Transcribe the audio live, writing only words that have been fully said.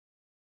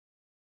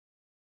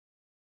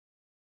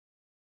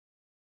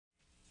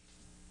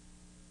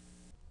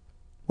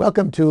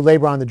Welcome to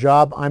Labor on the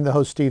Job. I'm the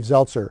host, Steve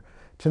Zeltzer.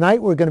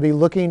 Tonight we're going to be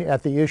looking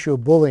at the issue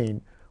of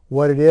bullying,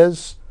 what it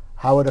is,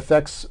 how it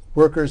affects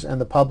workers and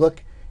the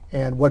public,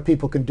 and what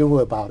people can do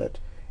about it.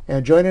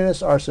 And joining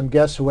us are some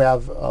guests who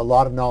have a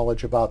lot of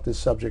knowledge about this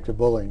subject of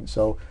bullying.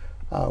 So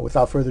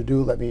without further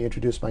ado, let me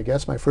introduce my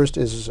guests. My first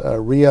is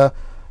Rhea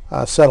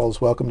Settles.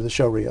 Welcome to the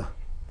show, Rhea.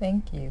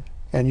 Thank you.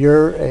 And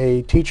you're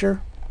a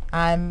teacher?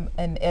 I'm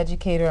an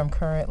educator. I'm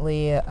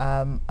currently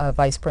a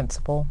vice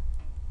principal.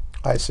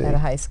 I see. At a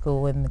high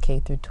school in the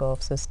K through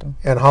 12 system.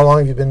 And how long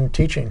have you been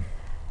teaching?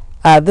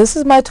 This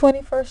is my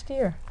 21st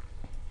year.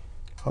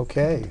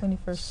 Okay.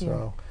 21st year.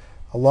 So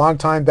a long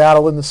time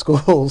battle in the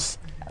schools.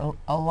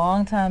 A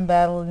long time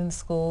battle in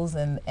schools,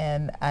 and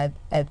I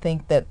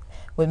think that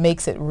what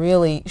makes it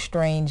really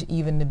strange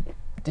even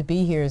to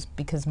be here is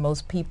because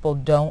most people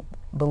don't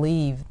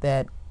believe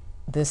that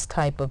this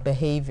type of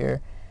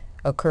behavior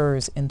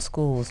occurs in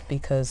schools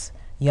because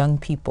young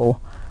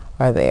people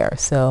are there.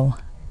 So.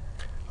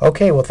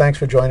 Okay, well, thanks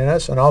for joining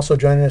us. And also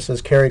joining us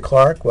is Carrie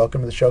Clark.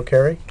 Welcome to the show,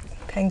 Carrie.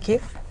 Thank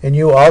you. And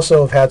you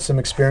also have had some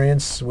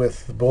experience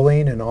with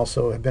bullying and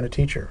also have been a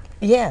teacher.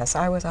 Yes,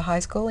 I was a high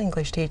school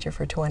English teacher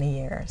for 20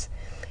 years.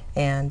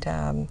 And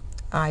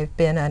I've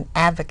been an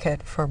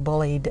advocate for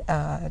bullied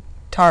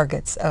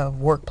targets of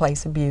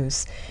workplace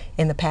abuse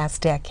in the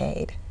past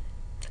decade.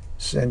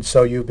 And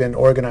so you've been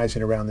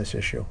organizing around this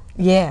issue.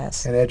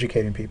 Yes. And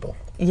educating people.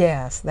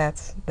 Yes,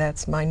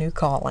 that's my new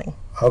calling.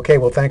 Okay,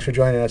 well, thanks for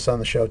joining us on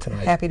the show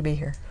tonight. Happy to be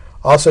here.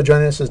 Also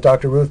joining us is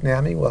Dr. Ruth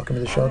Namie. Welcome to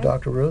the show,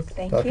 Dr. Ruth.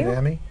 Thank Dr. you.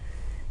 Namie.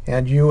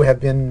 And you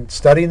have been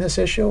studying this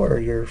issue, or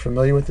you're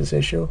familiar with this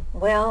issue?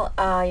 Well,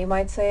 you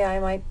might say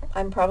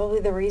I'm probably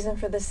the reason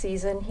for the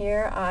season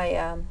here.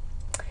 I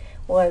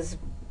was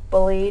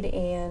bullied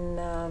in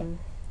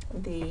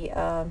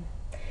the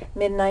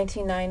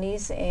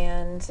mid-1990s,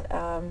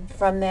 and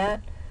from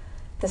that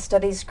the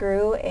studies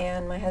grew,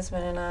 and my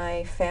husband and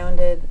I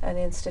founded an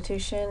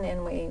institution,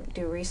 and we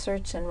do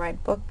research and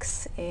write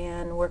books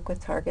and work with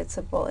targets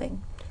of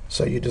bullying.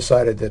 So you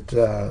decided that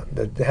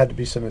there had to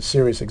be some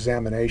serious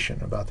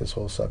examination about this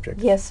whole subject.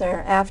 Yes,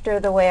 sir. After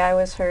the way I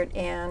was hurt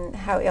and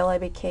how ill I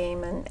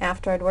became, and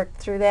after I'd worked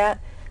through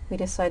that, we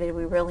decided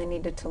we really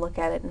needed to look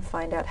at it and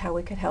find out how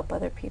we could help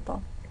other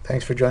people.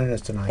 Thanks for joining us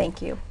tonight.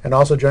 Thank you. And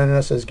also joining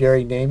us is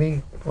Gary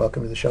Namie.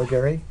 Welcome to the show,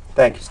 Gary.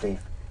 Thank you,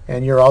 Steve.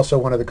 And you're also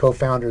one of the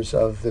co-founders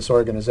of this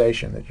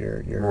organization that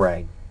you're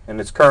right. In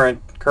its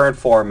current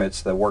form,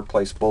 it's the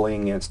Workplace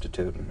Bullying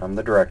Institute. I'm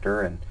the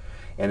director, and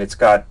it's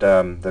got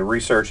the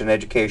research and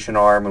education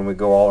arm, and we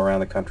go all around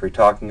the country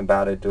talking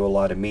about it, do a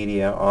lot of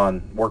media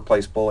on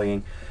workplace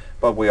bullying,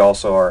 but we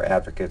also are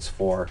advocates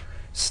for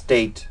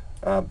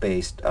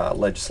state-based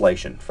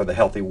legislation for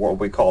the what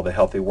we call the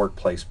Healthy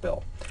Workplace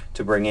Bill,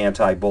 to bring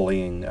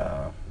anti-bullying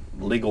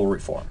legal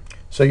reform.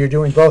 So you're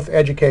doing both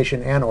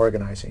education and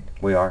organizing.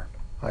 We are.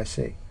 I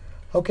see.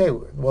 Okay,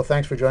 well,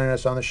 thanks for joining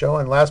us on the show.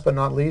 And last but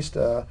not least,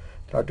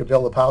 Dr.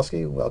 Bill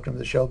Lepowsky. Welcome to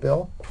the show,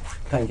 Bill.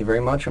 Thank you very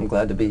much. I'm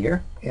glad to be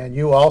here. And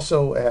you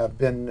also have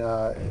been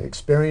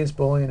experienced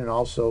bullying and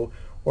also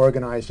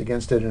organized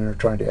against it and are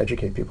trying to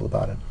educate people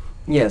about it.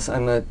 Yes,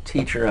 I'm a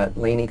teacher at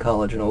Laney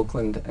College in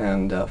Oakland,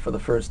 and for the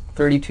first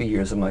 32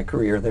 years of my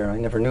career there, I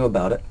never knew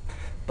about it,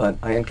 but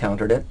I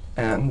encountered it,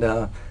 and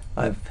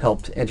I've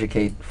helped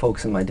educate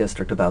folks in my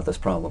district about this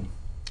problem.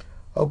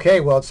 Okay,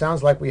 well, it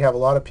sounds like we have a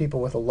lot of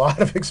people with a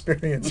lot of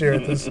experience here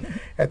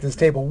at this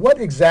table. What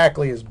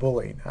exactly is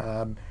bullying?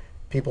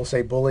 People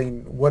say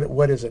bullying.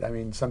 What is it? I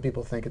mean, some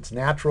people think it's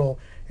natural.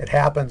 It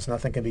happens.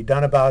 Nothing can be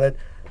done about it.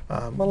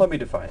 Well, let me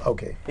define it.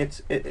 Okay.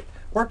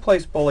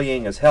 Workplace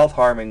bullying is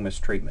health-harming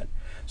mistreatment.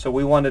 So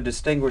we want to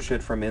distinguish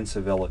it from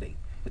incivility.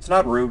 It's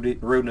not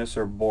rudeness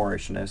or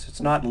boorishness.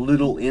 It's not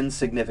little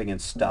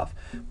insignificant stuff.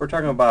 We're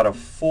talking about a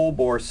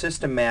full-bore,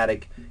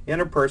 systematic,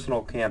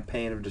 interpersonal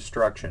campaign of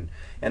destruction.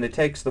 And it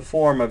takes the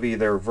form of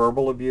either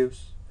verbal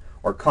abuse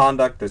or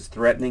conduct that's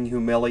threatening,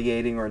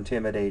 humiliating, or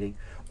intimidating,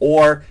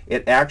 or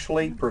it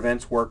actually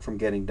prevents work from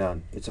getting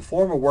done. It's a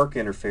form of work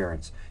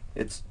interference.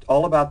 It's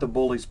all about the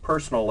bully's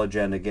personal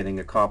agenda getting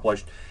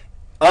accomplished,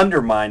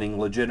 undermining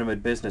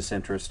legitimate business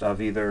interest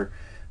of either,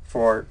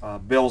 for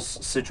Bill's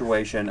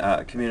situation,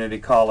 community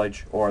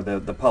college, or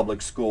the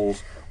public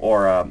schools,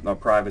 or a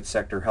private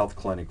sector health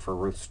clinic for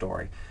Ruth's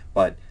story.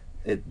 But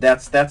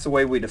that's the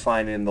way we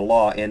define it in the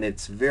law, and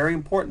it's very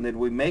important that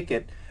we make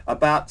it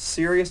about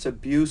serious,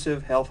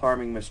 abusive,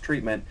 health-harming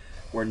mistreatment.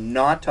 We're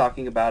not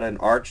talking about an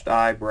arched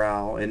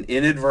eyebrow, an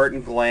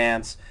inadvertent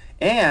glance,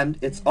 and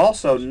it's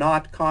also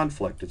not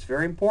conflict. It's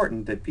very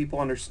important that people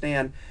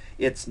understand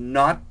it's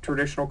not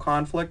traditional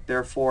conflict,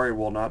 therefore it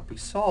will not be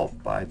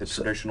solved by the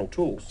traditional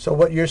tools. So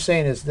what you're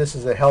saying is this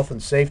is a health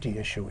and safety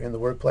issue in the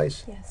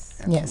workplace?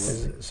 Yes.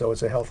 Yes. So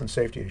it's a health and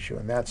safety issue,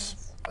 and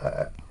that's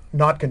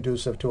not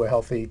conducive to a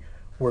healthy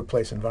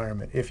workplace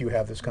environment if you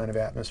have this kind of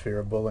atmosphere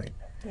of bullying.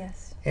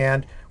 Yes.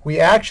 And we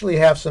actually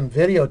have some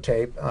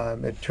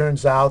videotape. It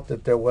turns out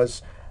that there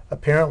was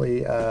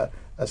apparently a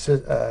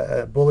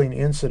bullying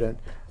incident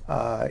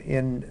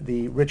in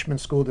the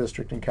Richmond School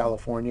District in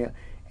California,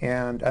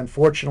 And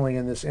unfortunately,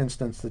 in this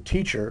instance, the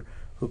teacher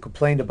who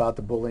complained about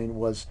the bullying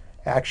was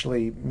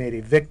actually made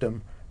a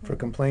victim for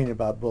complaining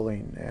about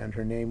bullying, and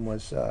her name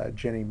was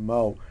Jenny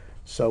Moe.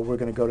 So we're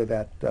going to go to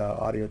that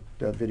audio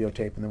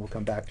videotape, and then we'll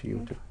come back to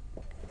you to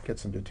get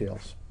some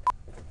details.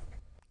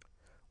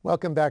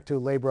 Welcome back to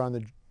Labor on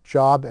the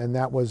Job, and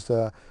that was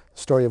the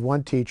story of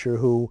one teacher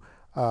who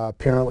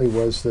apparently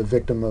was the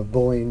victim of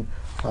bullying,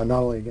 not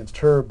only against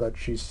her, but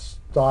she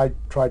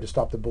tried to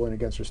stop the bullying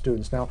against her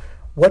students. Now,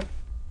 what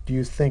do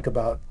you think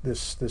about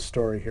this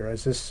story here?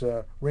 Does this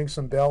ring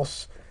some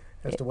bells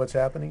as to what's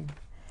happening?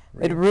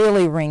 It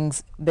really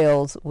rings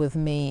bells with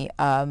me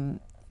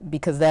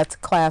because that's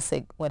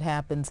classic what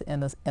happens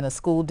in a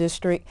school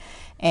district.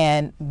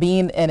 And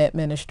being an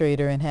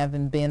administrator and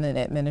having been an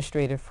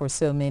administrator for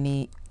so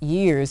many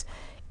years,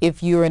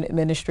 if you're an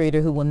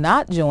administrator who will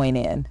not join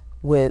in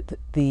with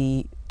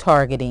the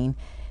targeting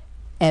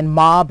and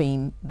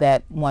mobbing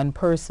that one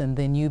person,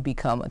 then you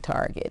become a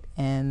target.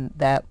 And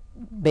that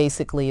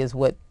basically is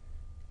what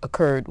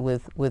occurred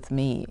with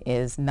me,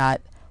 is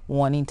not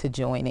wanting to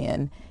join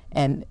in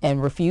and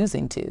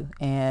refusing to,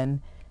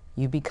 and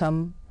you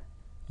become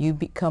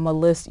a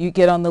list. You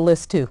get on the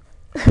list too.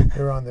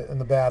 You're on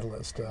the bad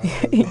list.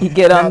 You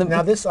get on the.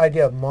 Now this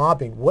idea of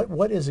mobbing.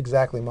 What is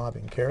exactly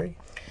mobbing, Carrie?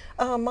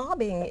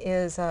 Mobbing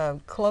is a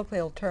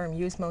colloquial term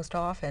used most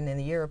often in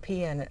the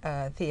European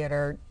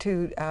theater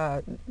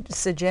to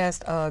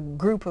suggest a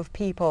group of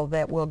people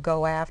that will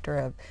go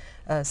after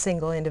a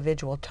single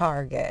individual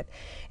target.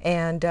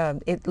 And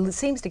it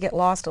seems to get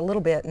lost a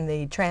little bit in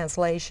the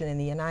translation in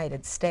the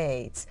United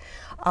States.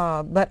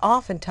 But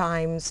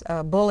oftentimes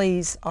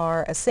bullies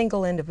are a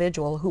single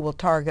individual who will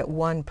target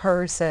one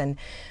person.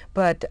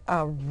 But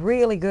a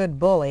really good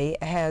bully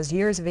has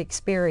years of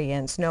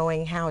experience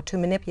knowing how to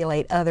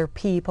manipulate other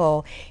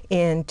people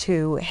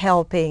into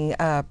helping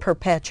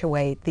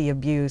perpetuate the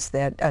abuse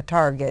that a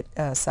target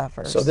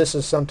suffers. So this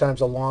is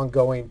sometimes a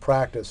long-going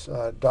practice.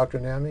 Dr.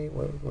 Namie,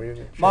 were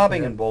you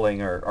Mobbing and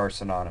bullying are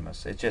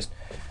synonymous. It's just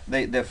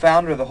the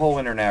founder of the whole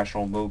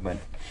international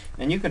movement,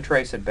 and you can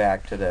trace it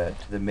back to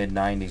the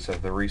mid-90s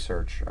of the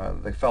research.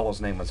 The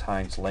fellow's name was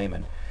Heinz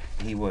Lehmann.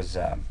 He was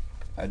a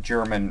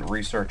German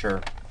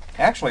researcher.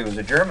 Actually, he was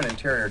a German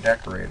interior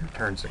decorator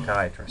turned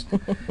psychiatrist.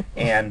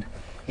 And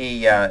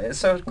he,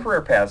 so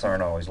career paths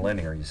aren't always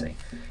linear, you see.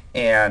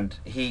 And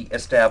he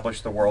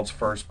established the world's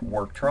first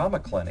work trauma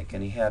clinic,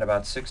 and he had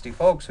about 60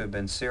 folks who had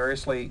been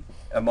seriously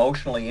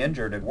emotionally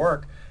injured at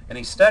work, and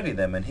he studied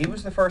them, and he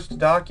was the first to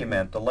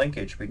document the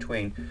linkage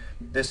between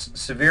this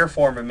severe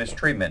form of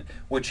mistreatment,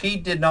 which he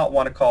did not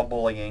want to call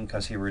bullying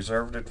because he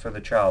reserved it for the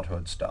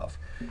childhood stuff.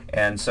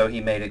 And so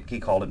he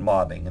called it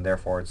mobbing, and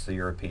therefore it's the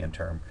European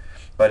term.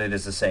 But it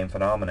is the same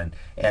phenomenon.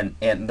 And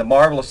the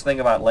marvelous thing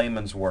about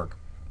Lehmann's work,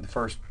 the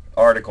first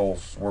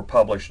articles were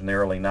published in the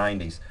early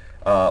 90s,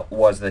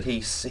 was that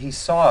he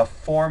saw a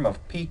form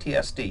of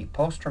PTSD,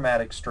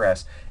 post-traumatic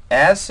stress,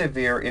 as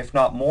severe, if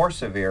not more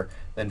severe,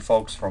 than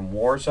folks from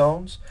war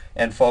zones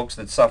and folks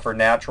that suffer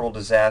natural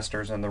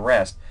disasters and the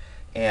rest.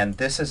 And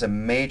this is a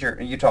major,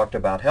 you talked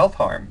about health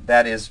harm.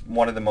 That is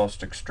one of the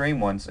most extreme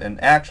ones.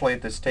 And actually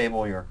at this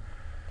table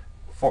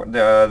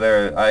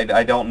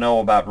I don't know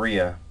about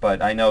Rhea,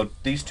 but I know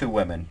these two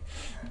women,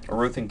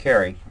 Ruth and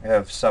Carrie,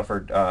 have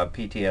suffered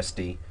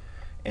PTSD,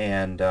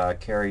 and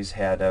Carrie's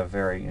had a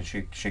very,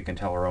 she can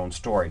tell her own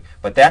story,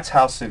 but that's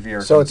how severe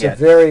it So can it's get. a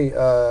very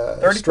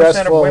 30%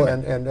 stressful of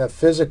women. and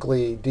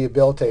physically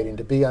debilitating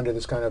to be under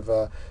this kind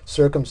of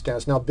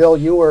circumstance. Now, Bill,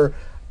 you were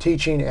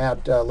teaching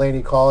at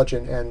Laney College,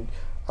 and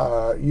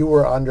you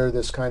were under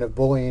this kind of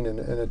bullying and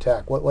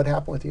attack. What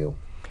happened with you?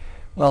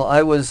 Well,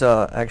 I was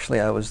actually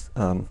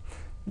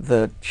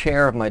the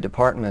chair of my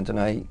department, and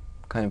I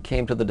kind of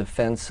came to the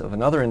defense of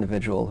another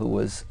individual who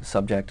was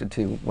subjected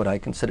to what I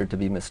considered to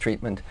be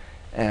mistreatment.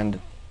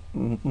 And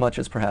much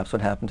as perhaps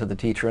what happened to the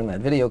teacher in that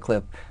video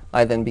clip,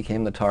 I then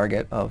became the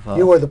target of...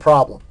 You were the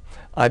problem.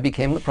 I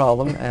became the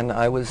problem, and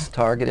I was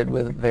targeted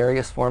with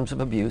various forms of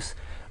abuse.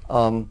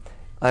 I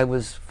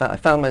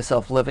found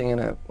myself living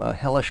in a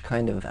hellish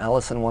kind of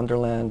Alice in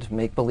Wonderland,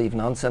 make-believe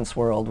nonsense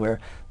world where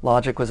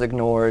logic was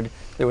ignored,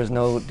 there was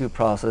no due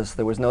process,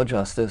 there was no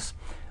justice.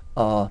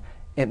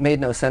 It made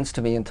no sense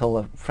to me until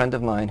a friend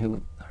of mine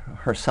who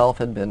herself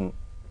had been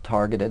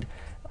targeted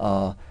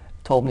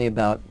told me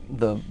about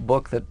the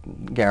book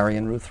that Gary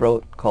and Ruth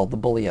wrote called The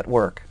Bully at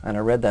Work. And I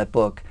read that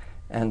book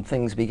and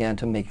things began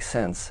to make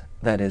sense.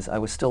 That is, I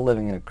was still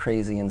living in a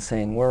crazy,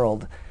 insane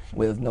world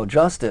with no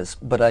justice,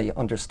 but I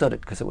understood it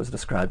because it was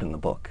described in the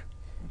book.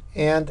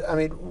 And, I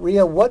mean,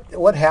 Rhea,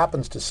 what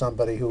happens to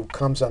somebody who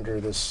comes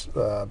under this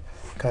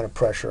kind of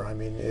pressure? I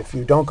mean, if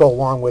you don't go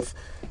along with,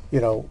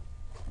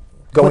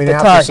 going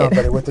after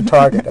somebody with the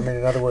target. I mean,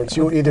 in other words,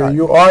 either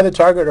you are the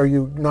target or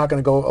you're not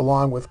going to go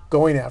along with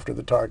going after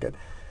the target.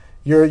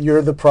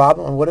 You're the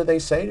problem. And what do they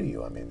say to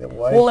you? I mean,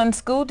 why? Well, in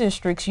school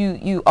districts,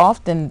 you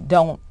often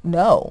don't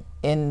know,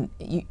 and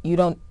you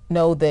don't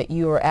know that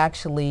you are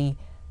actually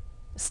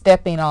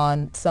stepping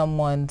on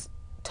someone's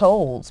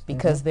tolls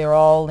because they're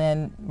all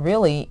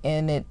really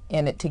in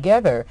it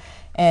together.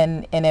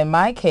 And in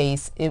my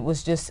case, it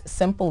was just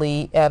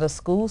simply at a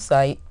school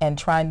site and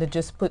trying to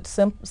just put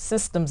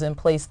systems in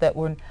place that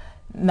were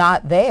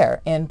not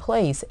there in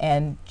place.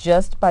 And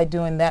just by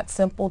doing that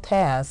simple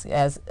task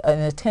as an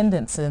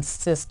attendance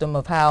system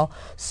of how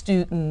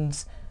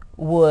students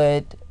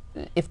would,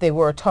 if they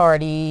were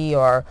tardy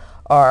or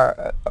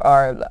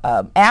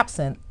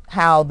absent,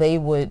 how they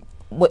would,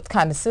 what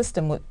kind of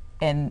system would,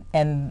 and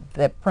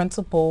the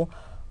principal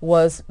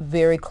was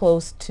very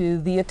close to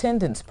the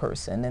attendance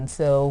person, and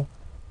so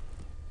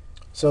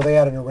they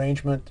had an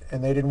arrangement,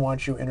 and they didn't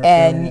want you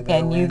interfering in that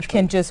and you arrangement?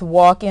 can just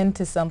walk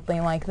into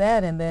something like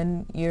that, and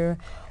then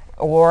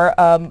or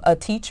a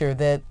teacher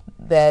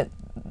that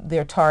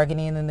they're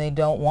targeting and they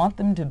don't want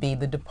them to be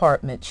the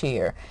department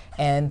chair,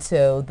 and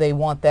so they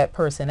want that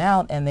person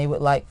out, and they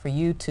would like for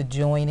you to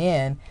join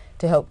in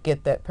to help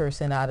get that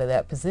person out of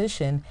that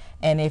position.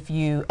 And if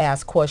you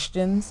ask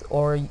questions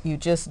or you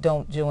just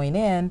don't join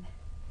in,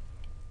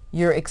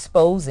 you're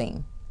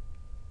exposing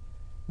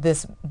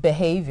this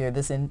behavior,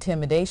 this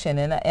intimidation.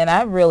 And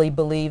I really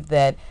believe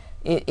that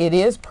it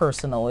is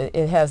personal.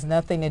 It has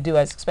nothing to do,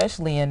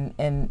 especially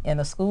in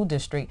a school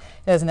district,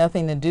 it has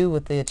nothing to do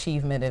with the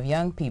achievement of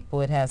young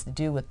people. It has to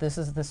do with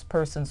this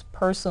person's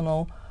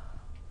personal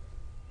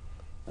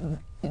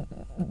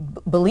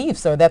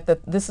beliefs, or that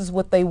this is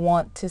what they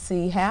want to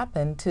see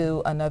happen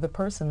to another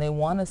person. They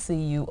want to see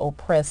you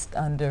oppressed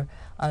under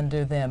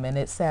them, and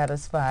it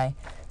satisfies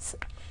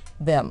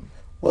them.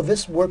 Well,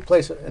 this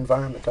workplace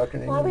environment, Dr.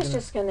 Namie. Well, I was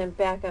just going to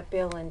back up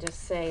Bill and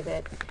just say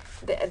that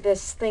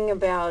this thing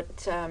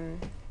about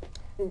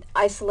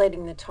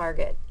isolating the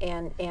target,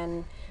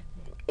 and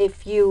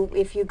if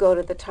you go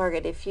to the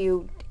target,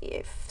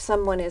 if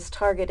someone is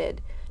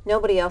targeted,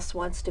 nobody else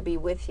wants to be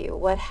with you.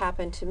 What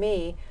happened to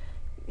me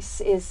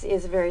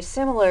is very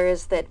similar,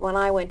 is that when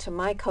I went to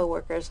my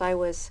coworkers, I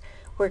was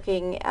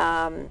working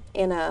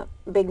in a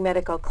big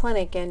medical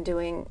clinic and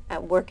doing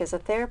work as a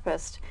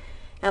therapist.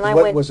 And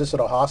Was this at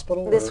a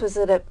hospital? This was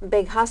at a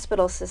big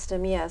hospital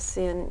system, yes,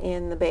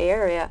 in the Bay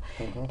Area.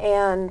 Mm-hmm.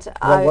 And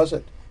what was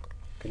it?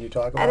 Can you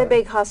talk about it? At a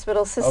big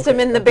hospital system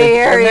in the Bay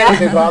Area.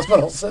 Big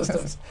hospital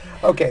systems.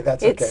 Okay,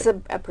 that's okay. It's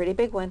a pretty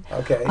big one.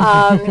 Okay.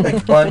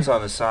 Big buns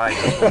on the side.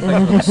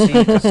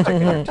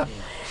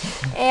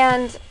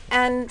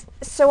 And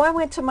so I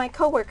went to my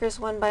coworkers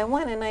one by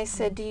one, and I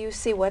said, "Do you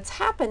see what's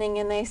happening?"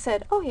 And they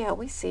said, "Oh yeah,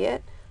 we see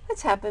it.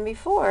 It's happened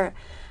before."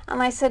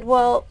 And I said,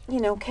 "Well,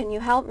 can you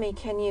help me?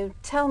 Can you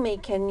tell me?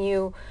 Can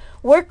you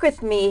work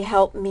with me?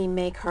 Help me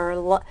make her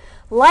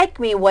like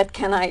me? What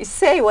can I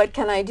say? What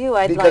can I do?"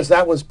 Because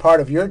that was part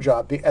of your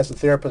job as a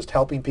therapist,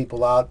 helping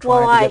people out,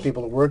 trying to get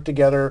people to work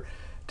together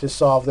to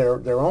solve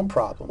their own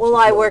problems. Well,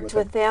 I worked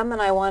with them,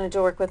 and I wanted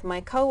to work with my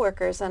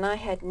coworkers, and I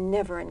had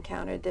never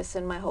encountered this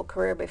in my whole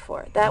career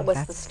before. That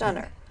was the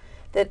stunner,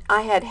 that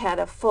I had had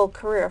a full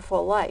career,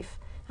 full life.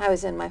 I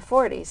was in my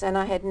 40s, and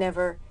I had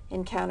never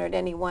encountered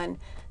anyone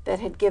that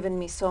had given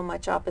me so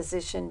much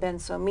opposition, been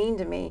so mean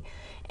to me.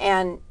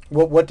 And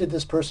what did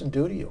this person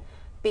do to you?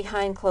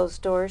 Behind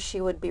closed doors, she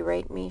would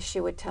berate me. She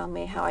would tell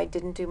me how I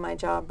didn't do my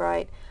job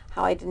right,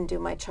 how I didn't do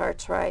my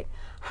charts right,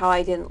 how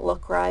I didn't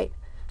look right,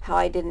 how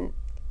I didn't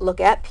look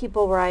at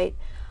people right.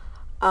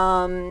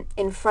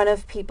 In front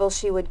of people,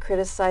 she would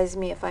criticize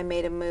me if I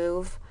made a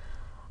move.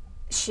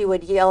 She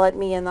would yell at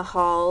me in the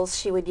halls.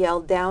 She would yell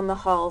down the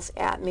halls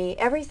at me.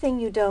 Everything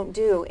you don't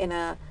do in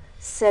a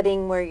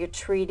setting where you're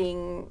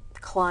treating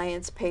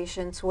clients,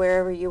 patients,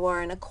 wherever you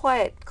are in a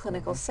quiet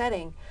clinical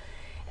setting.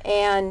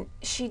 And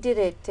she did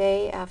it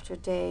day after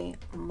day,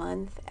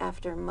 month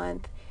after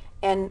month.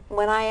 And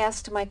when I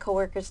asked my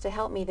coworkers to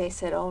help me, they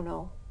said, "Oh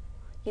no,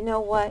 you know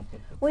what?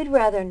 We'd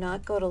rather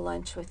not go to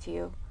lunch with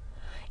you.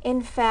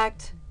 In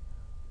fact,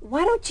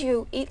 why don't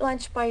you eat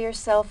lunch by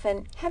yourself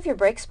and have your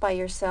breaks by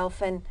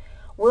yourself, and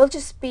we'll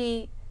just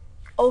be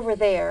over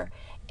there.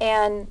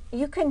 And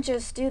you can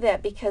just do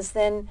that, because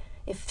then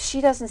if she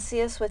doesn't see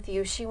us with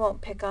you, she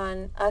won't pick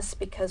on us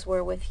because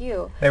we're with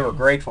you." They were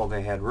grateful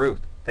they had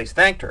Ruth. They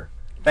thanked her.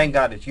 Thank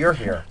God that you're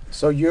here.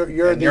 So you're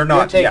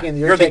taking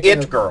the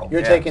it girl.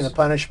 You're taking the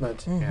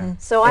punishment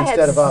So I had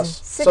instead of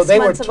us. 6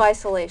 months of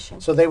isolation.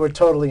 So they were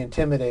totally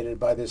intimidated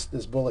by this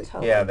bully.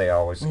 Totally. Yeah,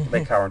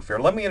 they cower in fear.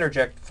 Let me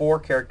interject 4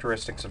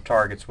 characteristics of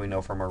targets we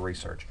know from our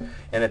research,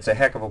 and it's a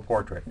heck of a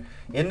portrait.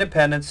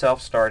 Independent,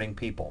 self-starting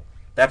people.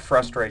 That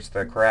frustrates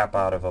the crap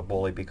out of a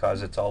bully,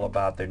 because it's all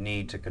about their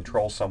need to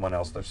control someone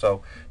else. They're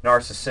so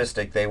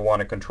narcissistic, they want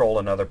to control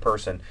another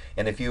person.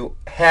 And if you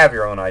have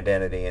your own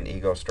identity and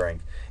ego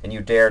strength, and you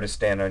dare to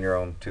stand on your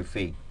own 2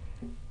 feet,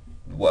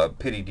 well,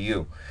 pity to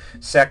you.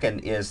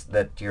 Second is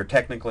that you're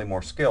technically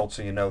more skilled,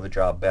 so you know the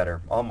job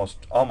better,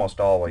 almost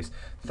always.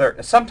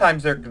 Third,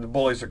 sometimes the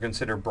bullies are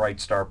considered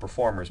bright star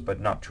performers, but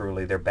not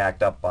truly. They're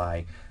backed up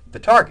by the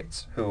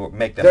targets who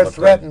make them They're look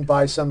threatened good.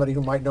 by somebody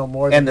who might know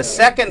more than And the them.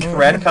 second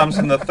threat comes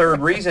from the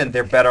third reason.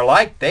 They're better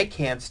liked. They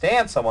can't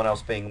stand someone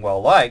else being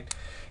well liked.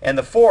 And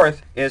the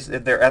fourth is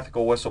that they're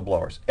ethical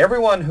whistleblowers.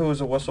 Everyone who is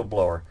a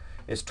whistleblower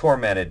is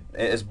tormented,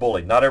 is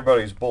bullied. Not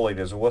everybody who's bullied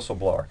is a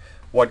whistleblower.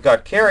 What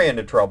got Carrie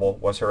into trouble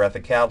was her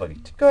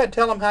ethicality. Go ahead,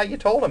 tell him how you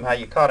told him how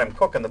you caught him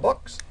cooking the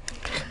books.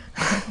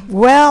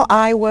 Well,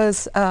 I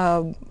was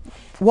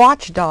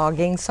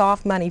watchdogging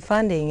soft money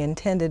funding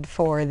intended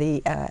for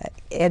the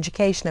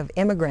education of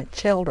immigrant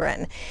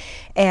children.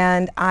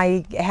 And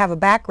I have a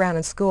background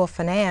in school of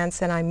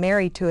finance, and I'm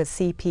married to a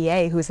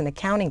CPA who's an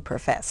accounting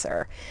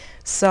professor.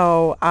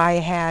 So I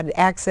had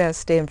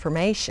access to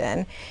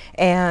information,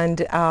 and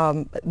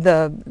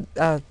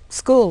the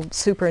school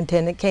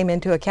superintendent came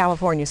into a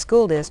California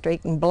school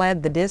district and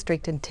bled the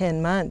district in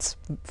 10 months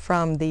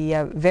from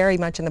the very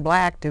much in the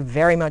black to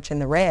very much in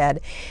the red,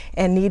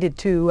 and needed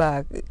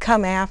to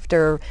come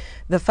after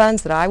the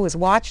funds that I was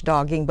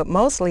watchdogging, but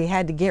mostly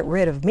had to get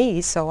rid of me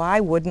so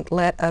I wouldn't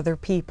let other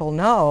people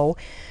know.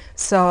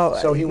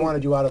 So he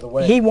wanted you out of the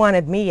way. He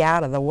wanted me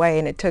out of the way,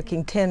 and it took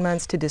him 10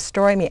 months to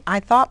destroy me. I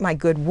thought my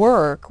good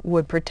work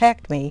would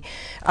protect me.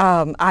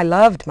 I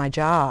loved my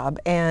job,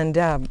 and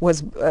I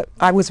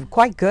was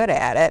quite good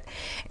at it,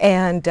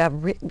 and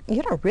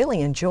really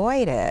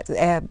enjoyed it.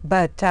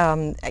 But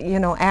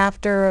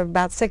after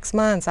about 6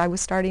 months, I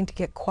was starting to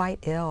get quite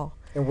ill.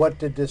 And what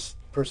did this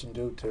person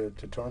do to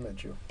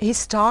torment you? He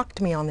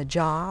stalked me on the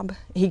job.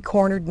 He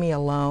cornered me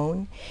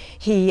alone.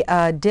 He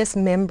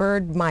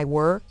dismembered my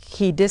work.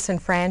 He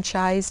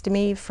disenfranchised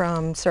me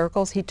from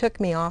circles. He took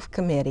me off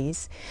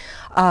committees.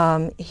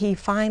 He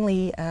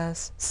finally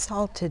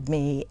assaulted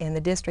me in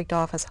the district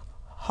office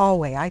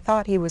hallway. I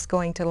thought he was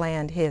going to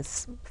land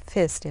his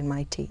fist in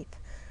my teeth.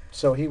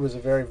 So he was a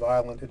very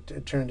violent,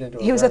 it turned into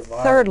He was a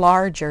third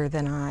larger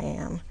than I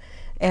am,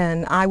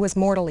 and I was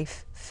mortally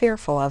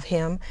fearful of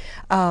him.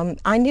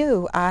 I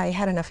knew I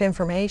had enough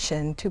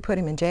information to put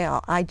him in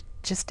jail. I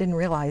just didn't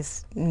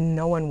realize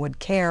no one would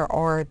care,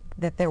 or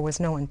that there was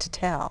no one to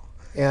tell.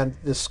 And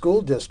the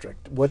school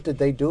district, what did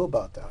they do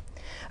about that?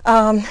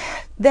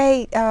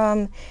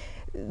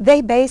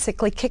 They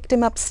basically kicked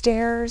him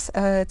upstairs.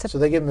 So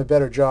they gave him a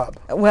better job.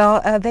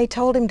 Well, they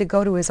told him to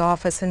go to his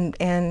office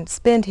and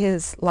spend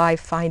his life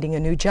finding a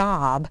new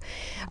job.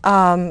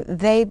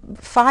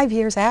 5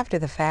 years after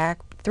the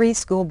fact, 3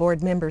 school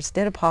board members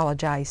did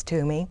apologize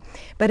to me,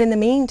 but in the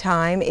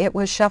meantime it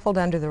was shuffled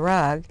under the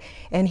rug,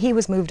 and he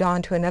was moved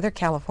on to another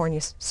California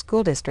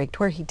school district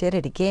where he did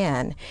it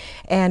again.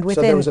 And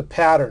within, so there was a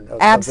pattern of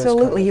absolutely,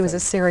 this kind of he was thing. a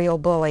serial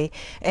bully.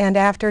 And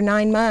after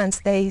 9 months,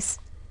 they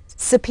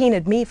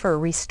subpoenaed me for a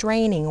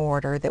restraining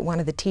order that one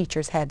of the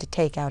teachers had to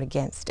take out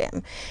against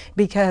him,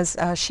 because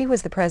she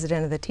was the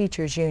president of the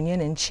teachers union,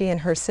 and she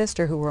and her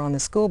sister, who were on the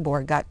school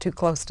board, got too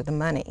close to the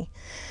money.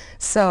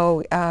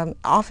 So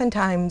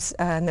oftentimes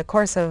in the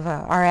course of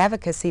our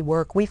advocacy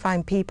work, we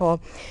find people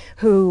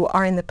who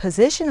are in the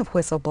position of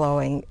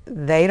whistleblowing.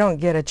 They don't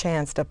get a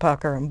chance to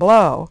pucker and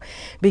blow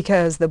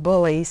because the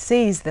bully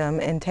sees them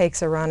and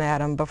takes a run at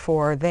them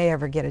before they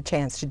ever get a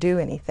chance to do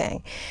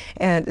anything.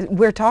 And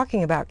we're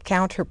talking about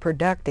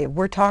counterproductive.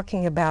 We're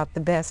talking about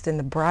the best and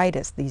the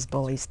brightest these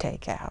bullies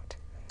take out.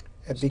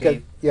 And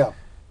because, yeah.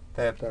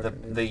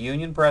 The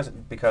union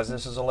president, because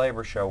this is a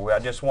labor show, I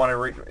just want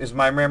to is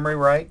my memory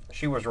right?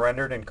 She was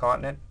rendered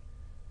incontinent?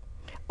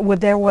 Well,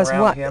 there was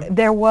him?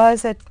 There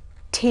was a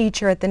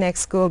teacher at the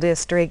next school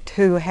district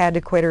who had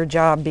to quit her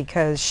job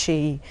because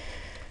she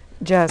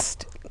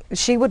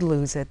would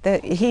lose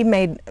it. He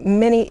made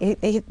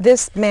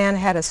this man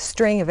had a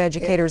string of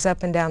educators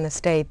up and down the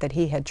state that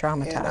he had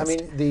traumatized. And I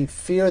mean, the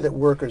fear that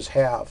workers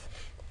have,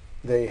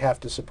 they have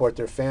to support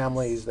their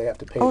families, they have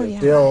to pay their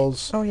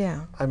bills. Oh,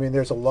 yeah. I mean,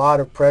 there's a lot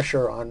of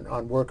pressure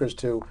on workers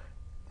to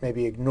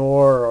maybe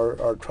ignore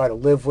or try to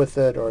live with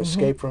it or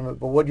escape from it.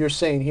 But what you're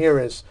saying here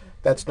is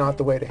that's not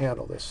the way to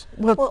handle this.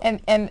 Well,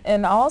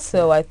 and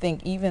also I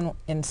think even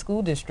in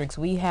school districts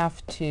we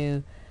have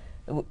to,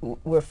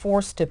 we're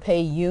forced to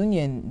pay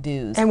union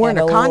dues. And we're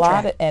under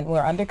contract. And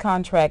we're under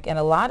contract, and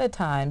a lot of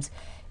times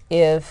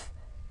if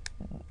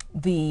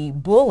the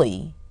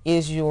bully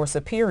is your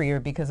superior,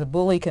 because a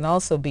bully can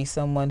also be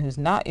someone who's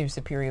not your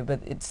superior, but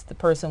it's the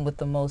person with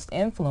the most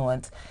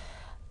influence,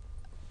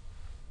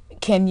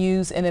 can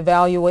use an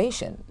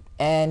evaluation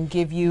and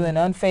give you an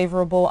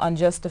unfavorable,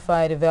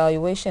 unjustified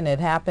evaluation. It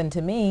happened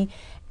to me,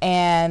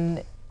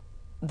 and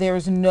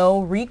there's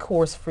no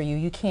recourse for you.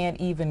 You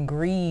can't even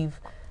grieve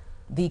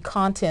the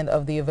content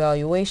of the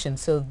evaluation.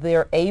 So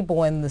they're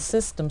able, and the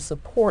system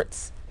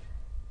supports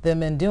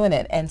them in doing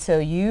it, and so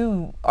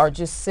you are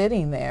just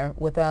sitting there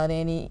without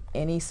any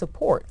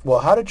support. Well,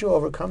 how did you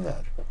overcome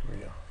that,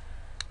 Rhea?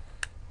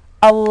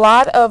 A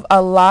lot of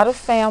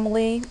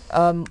family,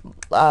 a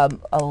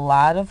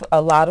lot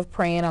of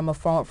praying. I'm a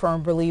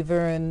firm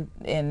believer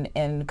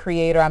in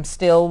Creator. I'm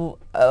still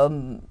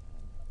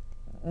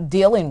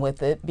dealing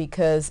with it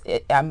because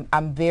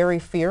I'm very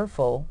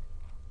fearful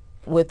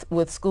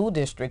with school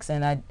districts,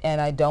 and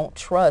I don't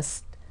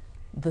trust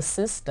the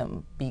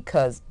system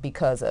because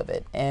of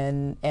it,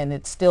 and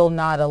it's still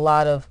not a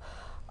lot of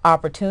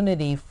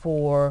opportunity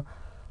for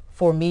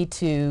me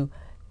to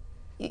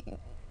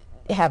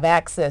have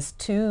access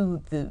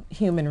to the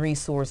human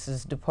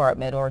resources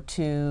department or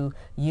to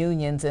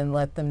unions and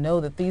let them know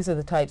that these are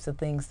the types of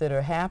things that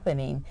are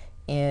happening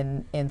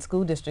in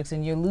school districts,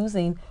 and you're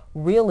losing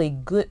really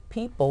good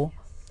people.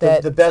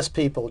 That the best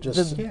people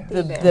just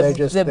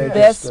the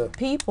best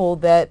people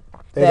that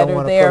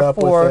are there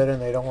for it,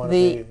 and they don't want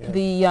to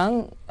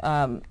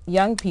the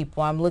young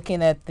people. I'm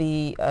looking at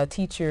the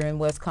teacher in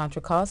West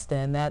Contra Costa,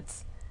 and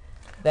that's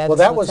well, what's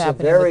that was a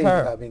happening very, with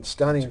her. I mean,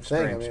 stunning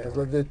thing. I strange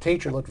mean, the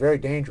teacher looked very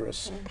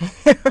dangerous.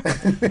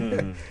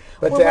 Mm.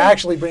 But to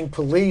actually bring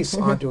police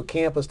onto a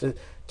campus to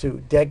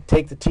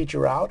take the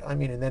teacher out, I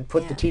mean, and then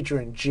put the teacher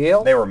in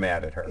jail. They were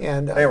mad at her.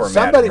 And they were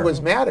somebody mad at her.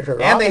 was mad at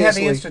her. And they had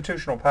the obviously.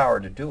 institutional power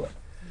to do it.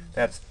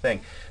 That's the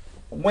thing.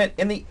 When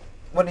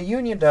a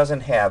union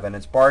doesn't have in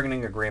its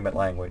bargaining agreement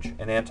language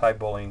an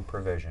anti-bullying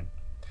provision,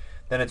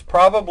 then it's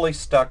probably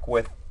stuck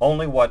with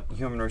only what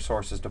Human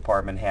Resources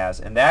Department has,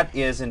 and that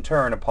is in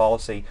turn a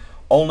policy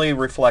only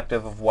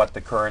reflective of what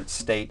the current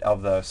state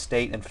of the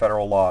state and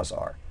federal laws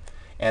are.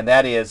 And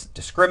that is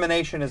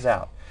discrimination is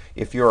out.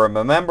 If you're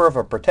a member of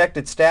a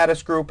protected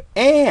status group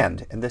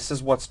and this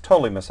is what's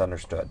totally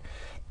misunderstood,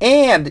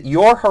 and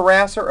your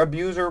harasser,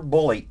 abuser,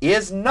 bully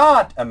is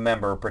not a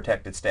member of a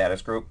protected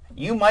status group,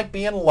 you might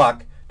be in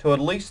luck to at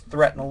least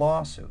threaten a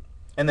lawsuit.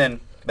 And then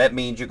that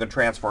means you can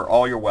transfer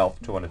all your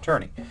wealth to an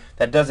attorney.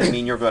 That doesn't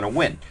mean you're going to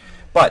win.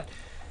 But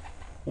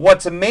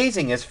what's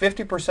amazing is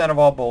 50% of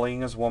all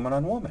bullying is woman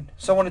on woman.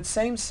 So when it's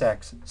same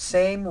sex,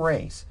 same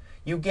race,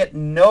 you get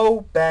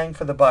no bang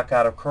for the buck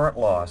out of current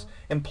laws.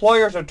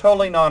 Employers are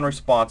totally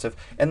non-responsive,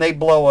 and they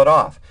blow it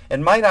off.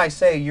 And might I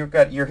say,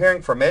 you're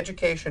hearing from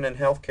education and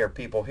healthcare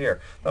people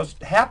here. Those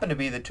happen to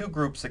be the two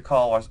groups that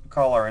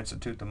call our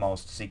institute the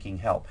most seeking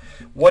help.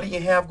 What do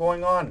you have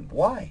going on?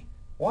 Why?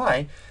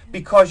 Why?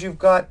 Because you've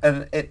got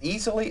an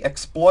easily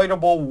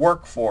exploitable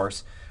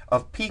workforce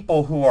of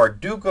people who are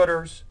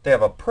do-gooders. They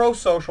have a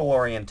pro-social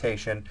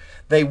orientation.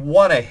 They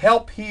want to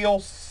help heal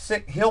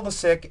the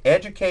sick,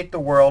 educate the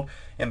world,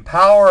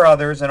 empower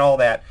others, and all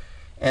that.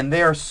 And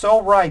they are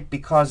so right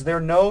because their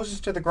nose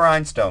is to the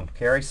grindstone.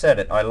 Carrie said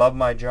it. I love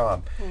my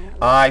job.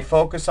 I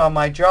focus on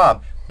my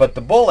job. But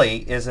the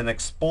bully is an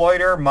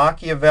exploiter,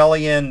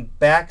 Machiavellian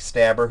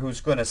backstabber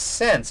who's going to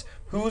sense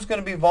who's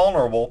going to be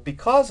vulnerable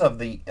because of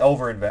the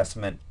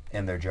overinvestment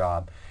in their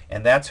job.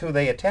 And that's who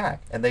they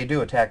attack. And they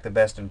do attack the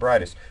best and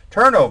brightest.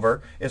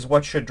 Turnover is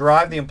what should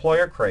drive the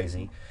employer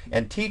crazy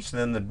and teach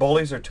them that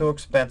bullies are too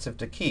expensive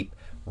to keep.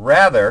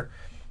 Rather,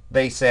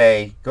 they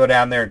say, go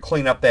down there and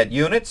clean up that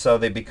unit, so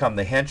they become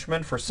the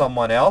henchman for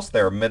someone else.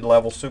 They're a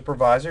mid-level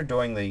supervisor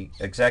doing the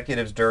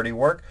executive's dirty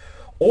work.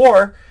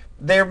 Or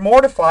they're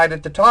mortified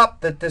at the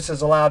top that this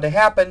is allowed to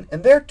happen,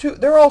 and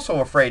they're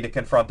also afraid to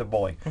confront the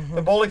bully.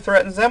 The bully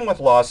threatens them with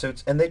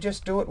lawsuits, and they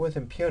just do it with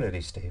impunity,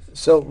 Steve.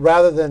 So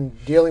rather than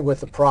dealing with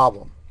the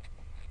problem,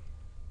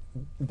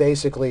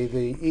 basically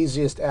the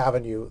easiest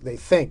avenue, they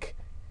think,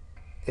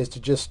 is to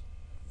just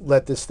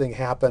let this thing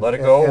happen. Let it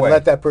go away. And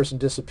let that person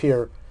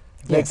disappear,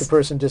 make Yes. the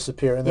person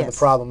disappear, and then the Yes.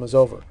 problem is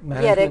over.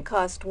 Yet it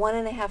cost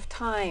 1.5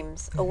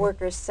 times a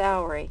worker's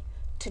salary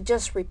to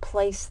just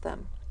replace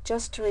them.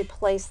 Just to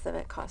replace them,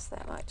 it costs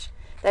that much.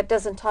 That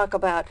doesn't talk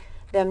about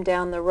them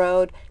down the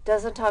road,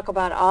 doesn't talk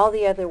about all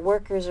the other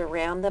workers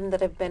around them that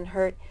have been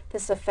hurt.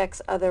 This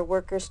affects other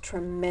workers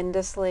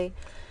tremendously.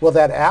 Well,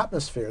 that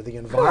atmosphere, the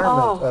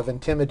environment of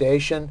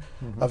intimidation,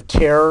 of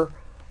terror,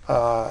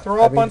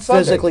 Throw up on Sunday.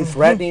 physically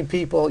threatening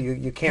people,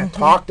 you can't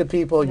talk to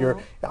people, you're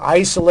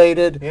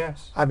isolated.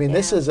 Yes. I mean,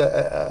 this is,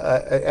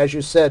 as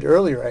you said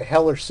earlier, a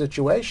hellish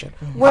situation.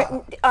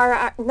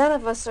 None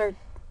of us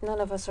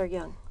are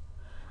young.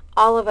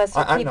 All of us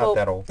are I'm people. not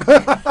that old.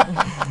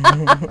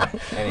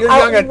 You're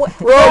young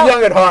we're all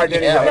young at heart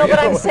anyway. No, but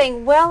I'm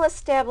saying well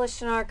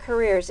established in our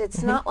careers.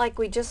 It's not like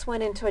we just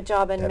went into a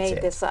job and That's made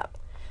it. this up.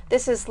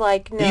 This is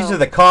like, no. These are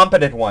the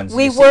competent ones.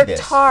 We You see worked this.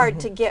 hard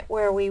to get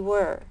where we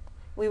were.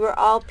 We were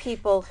all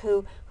people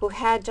who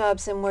had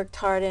jobs and worked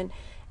hard,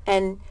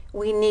 and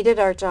we needed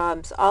our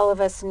jobs. All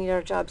of us need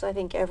our jobs. I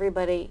think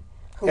everybody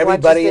who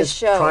Everybody watches this is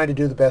show. trying to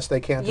do the best they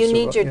can. You to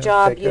need your take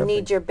job. care You of need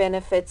things. your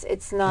benefits.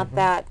 It's not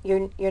that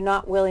you're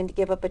not willing to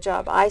give up a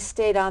job. I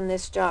stayed on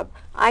this job.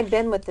 I've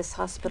been with this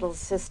hospital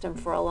system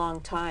for a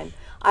long time.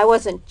 I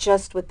wasn't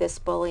just with this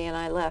bully and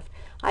I left.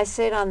 I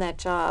stayed on that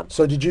job.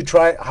 So did you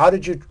try? How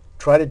did you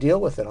try to deal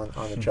with it on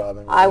the job?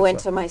 mean, I that's went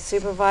a- to my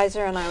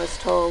supervisor and I was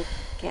told,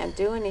 can't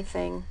do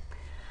anything.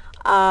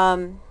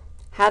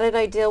 How did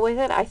I deal with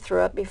it? I threw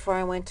up before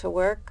I went to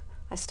work.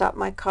 I stopped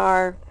my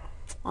car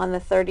on the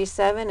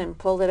 37 and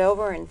pulled it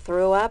over and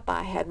threw up.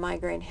 I had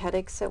migraine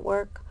headaches at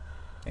work,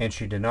 And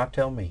she did not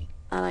tell me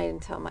and I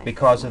didn't tell my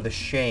because of the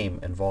shame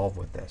involved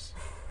with this.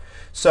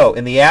 So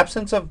in the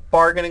absence of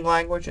bargaining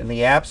language, in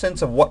the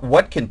absence of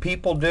what can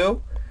people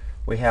do,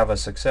 we have a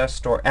success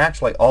story.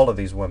 Actually, all of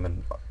these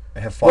women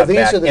have fought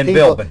back, and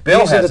Bill, but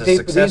Bill has a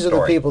success These are the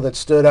story. people that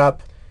stood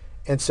up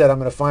and said, I'm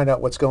going to find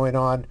out what's going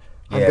on.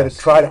 I'm going to Yes.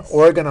 try Yes. to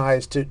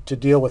organize to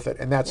deal with it.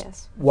 And that's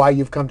Yes. why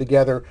you've come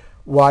together,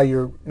 why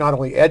you're not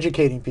only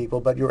educating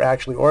people, but you're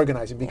actually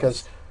organizing.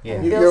 Because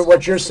Yeah. Bill's What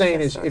got you're the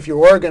saying is, success if you're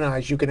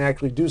organized, you can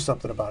actually do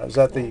something about it. Is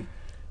that the,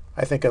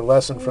 I think, a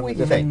lesson from We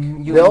the different...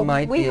 think. You Bill?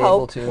 might We be able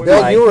hope. to.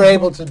 Bill, Right. you were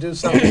able to do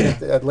something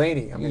at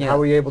Laney. I mean, Yeah. how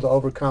were you able to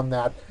overcome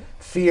that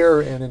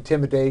fear and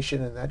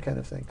intimidation and that kind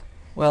of thing?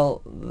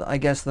 Well, I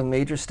guess the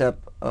major step,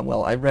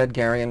 well, I read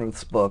Gary and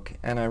Ruth's book,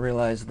 and I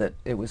realized that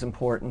it was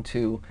important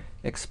to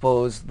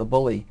expose the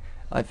bully.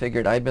 I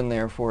figured I'd been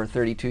there for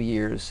 32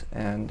 years,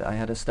 and I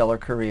had a stellar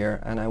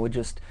career, and I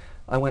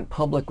went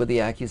public with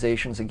the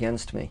accusations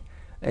against me.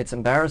 It's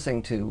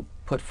embarrassing to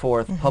put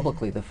forth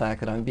publicly the fact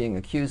that I'm being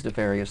accused of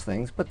various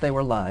things, but they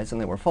were lies and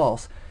they were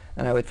false.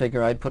 And I would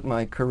figure I'd put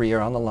my career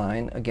on the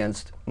line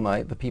against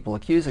the people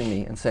accusing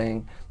me and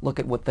saying, look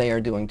at what they are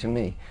doing to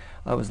me.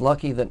 I was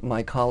lucky that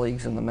my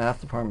colleagues in the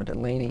math department at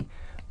Laney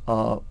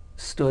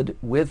stood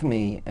with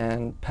me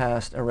and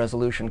passed a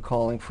resolution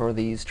calling for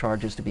these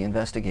charges to be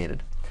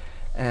investigated.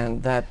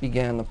 And that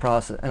began the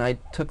process. And I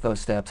took those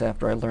steps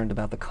after I learned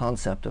about the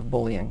concept of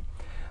bullying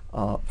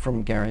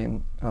from Gary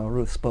and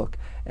Ruth's book.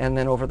 And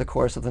then over the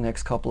course of the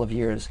next couple of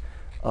years,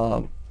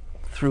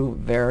 through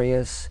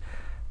various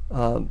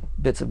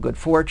bits of good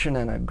fortune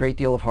and a great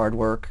deal of hard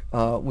work,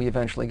 we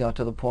eventually got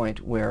to the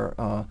point where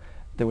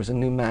there was a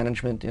new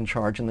management in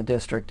charge in the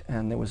district,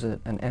 and there was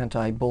an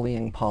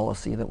anti-bullying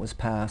policy that was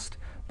passed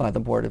by the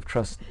board of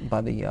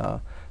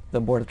the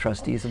board of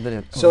trustees of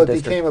the So it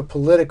district. became a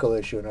political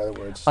issue, in other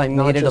words, I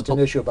not made it just a an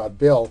issue about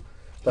Bill,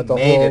 but the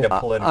Made whole... it a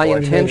political I issue,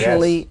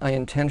 intentionally, yes. I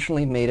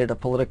intentionally made it a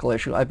political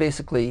issue.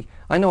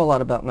 I know a lot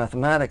about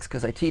mathematics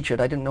because I teach it.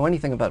 I didn't know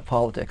anything about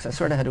politics. I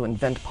sort of had to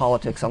invent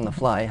politics on the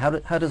fly.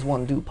 How does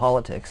one do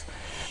politics?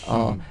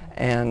 So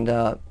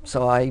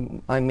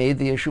I made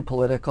the issue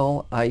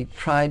political. I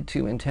tried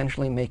to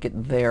intentionally make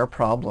it their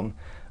problem.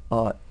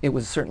 It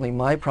was certainly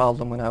my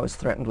problem when I was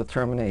threatened with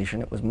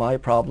termination. It was my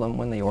problem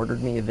when they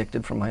ordered me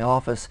evicted from my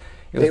office.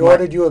 They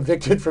ordered you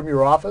evicted from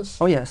your office?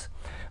 Oh, yes.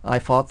 I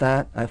fought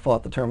that. I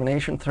fought the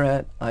termination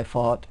threat. I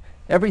fought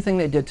everything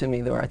they did to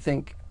me. I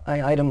think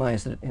I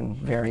itemized it in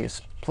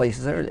various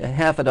places. There were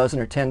half a dozen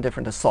or 10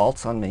 different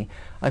assaults on me.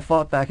 I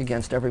fought back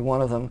against every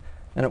one of them.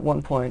 And at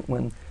one point,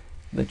 when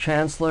the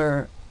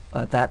chancellor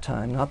at that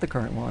time, not the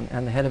current one,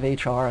 and the head of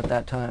HR at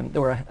that time,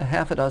 there were a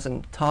half a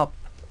dozen top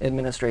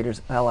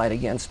administrators allied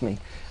against me.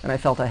 And I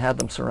felt I had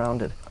them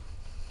surrounded.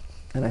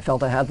 And I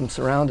felt I had them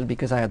surrounded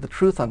because I had the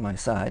truth on my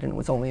side, and it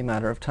was only a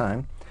matter of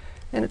time.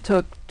 And it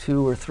took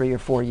 2 or 3 or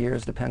 4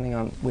 years, depending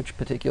on which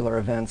particular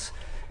events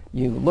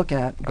you look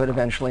at, but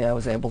eventually I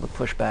was able to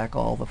push back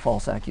all the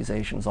false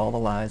accusations, all the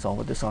lies, all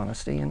the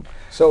dishonesty, and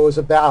So it was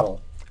a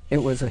battle.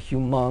 it was a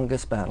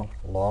humongous battle.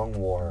 Long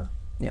war.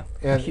 Yeah.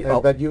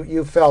 But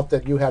you felt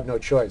that you had no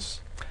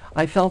choice.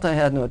 I felt I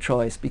had no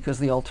choice because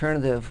the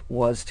alternative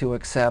was to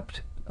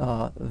accept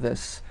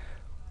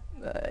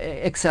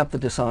accept the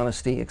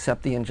dishonesty,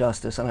 accept the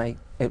injustice, and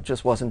it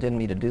just wasn't in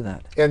me to do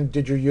that. And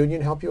did your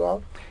union help you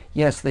out?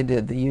 Yes, they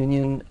did. The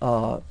union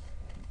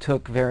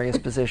took various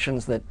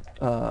positions that,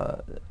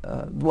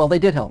 well, they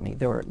did help me.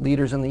 There were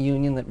leaders in the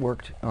union that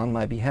worked on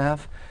my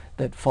behalf,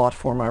 that fought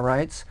for my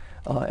rights.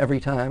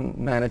 Every time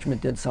management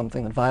did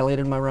something that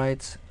violated my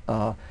rights,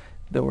 or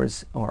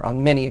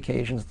on many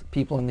occasions,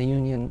 people in the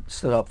union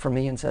stood up for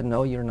me and said,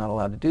 no, you're not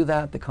allowed to do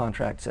that. The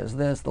contract says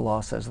this, the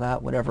law says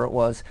that, whatever it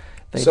was.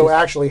 So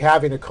actually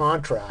having a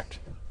contract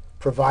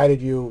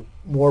provided you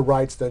more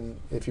rights than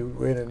if you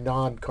were in a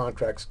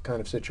non-contract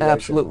kind of situation.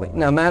 Absolutely.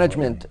 Now,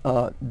 management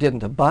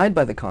didn't abide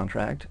by the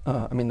contract.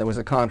 I mean, there was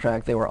a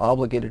contract. They were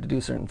obligated to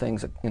do certain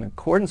things in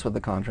accordance with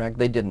the contract.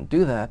 They didn't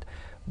do that,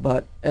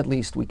 but at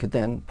least we could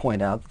then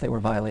point out that they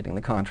were violating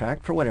the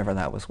contract for whatever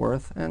that was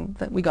worth, and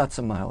that we got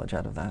some mileage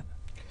out of that.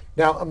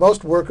 Now,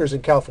 most workers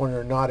in California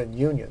are not in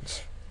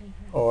unions,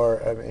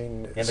 or I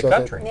mean, In so the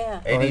country.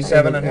 Yeah. or in the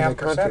 87.5%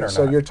 country. are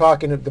So not. you're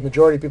talking the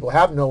majority of people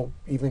have no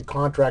even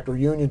contract or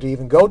union to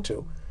even go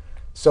to.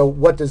 So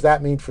what does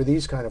that mean for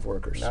these kind of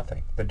workers?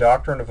 Nothing. The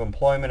doctrine of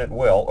employment at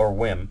will, or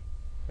whim,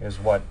 is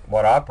what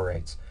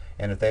operates.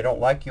 And if they don't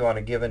like you on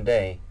a given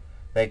day,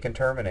 they can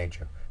terminate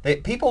you.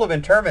 People have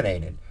been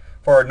terminated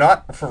for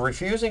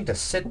refusing to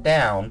sit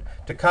down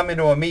to come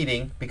into a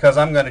meeting because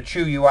I'm going to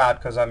chew you out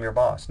because I'm your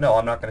boss. No,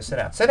 I'm not going to sit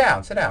down. Sit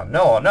down, sit down.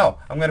 No,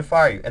 I'm going to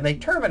fire you. And they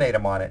terminate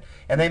them on it,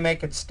 and they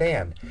make it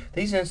stand.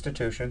 These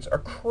institutions are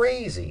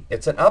crazy.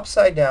 It's an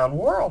upside-down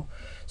world.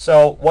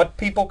 So what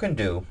people can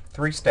do,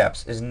 3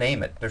 steps, is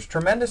name it. There's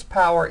tremendous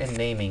power in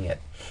naming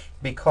it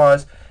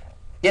because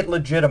it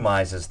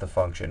legitimizes the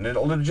function. It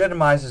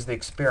legitimizes the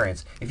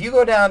experience. If you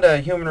go down to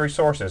human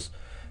resources,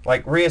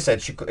 like Rhea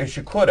said, she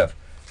could have.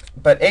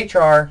 But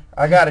HR,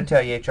 I got to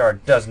tell you, HR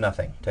does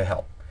nothing to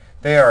help.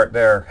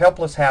 They're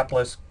helpless,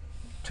 hapless,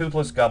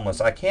 toothless, gumless.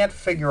 I can't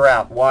figure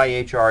out why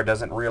HR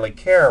doesn't really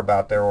care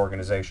about their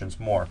organizations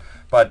more.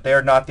 But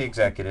they're not the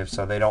executive,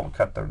 so they don't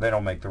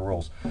make the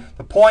rules.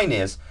 The point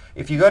is,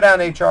 if you go down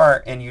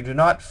HR and you do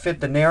not fit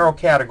the narrow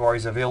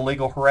categories of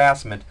illegal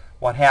harassment,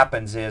 what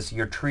happens is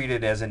you're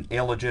treated as an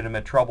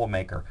illegitimate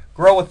troublemaker.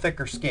 Grow a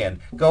thicker skin.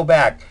 Go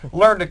back.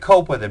 Learn to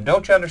cope with him.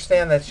 Don't you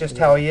understand that's just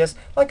how he is?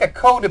 Like a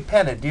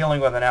codependent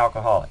dealing with an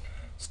alcoholic.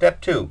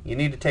 Step 2, you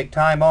need to take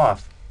time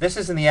off This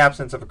is in the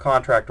absence of a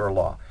contract or a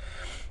law.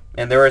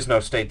 And there is no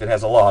state that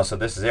has a law, so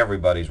this is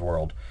everybody's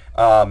world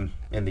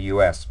in the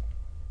U.S.,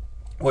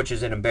 which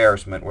is an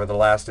embarrassment. We're the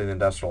last of the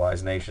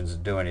industrialized nations to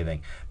do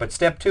anything. But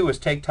step 2 is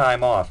take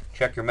time off.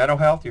 Check your mental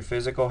health, your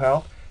physical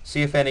health,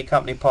 see if any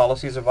company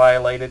policies are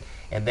violated,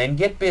 and then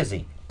get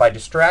busy by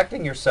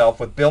distracting yourself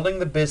with building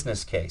the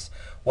business case.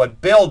 What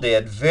Bill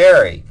did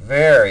very,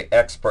 very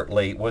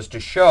expertly was to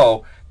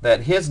show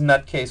that his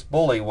nutcase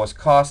bully was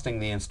costing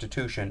the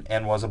institution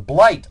and was a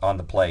blight on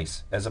the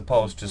place as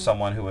opposed to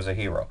someone who was a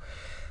hero.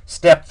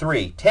 Step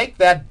 3, take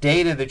that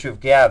data that you've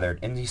gathered,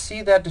 and you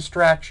see that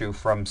distracts you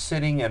from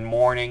sitting and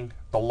mourning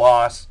the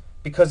loss,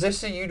 because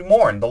this you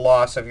mourn the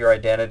loss of your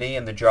identity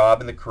and the job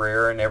and the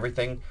career and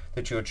everything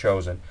that you had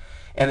chosen.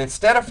 And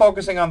instead of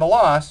focusing on the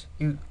loss,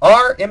 you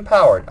are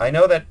empowered. I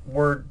know that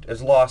word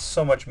has lost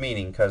so much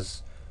meaning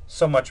because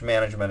so much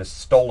management has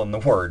stolen the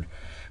word,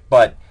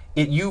 but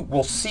you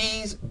will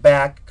seize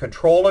back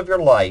control of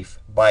your life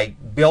by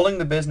building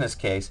the business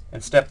case.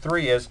 And step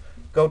 3 is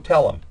go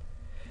tell them.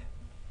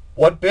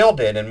 What Bill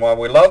did, and why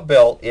we love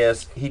Bill,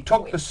 is he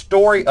took the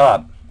story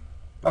up.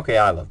 Okay,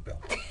 I love Bill.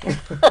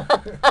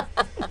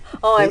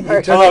 Oh, I'm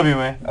hurt. I love you,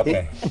 man.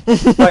 Okay.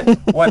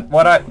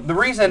 But the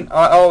reason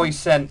I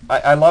always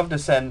I love to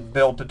send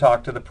Bill to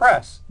talk to the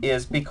press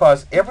is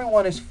because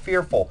everyone is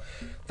fearful.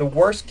 The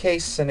worst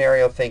case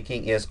scenario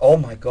thinking is, oh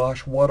my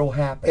gosh, what'll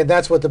happen? And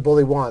that's what the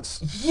bully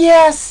wants.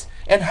 Yes!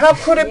 And how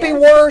could it be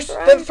worse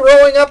than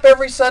throwing up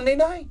every Sunday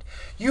night?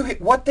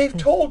 What they've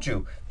told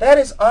you, that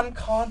is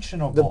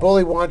unconscionable. The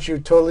bully wants you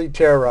totally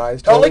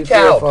terrorized, Totally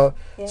fearful,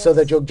 Yes. so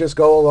that you'll just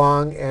go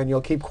along and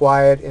you'll keep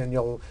quiet and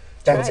you'll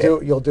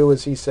do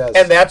as he says.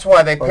 And that's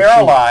why they Or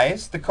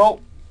paralyze the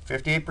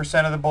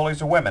 58% of the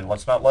bullies are women.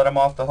 Let's not let them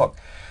off the hook.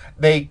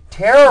 They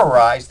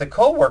terrorize the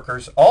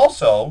co-workers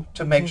also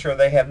to make sure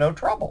they have no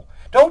trouble.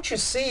 Don't you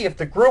see, if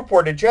the group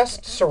were to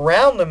just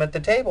surround them at the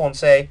table and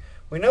say,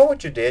 we know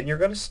what you did and you're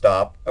going to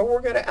stop or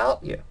we're going to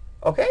out you,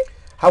 okay?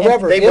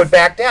 However, they would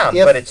back down,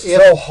 but it's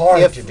so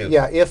hard to do.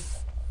 Yeah, if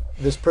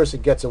this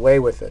person gets away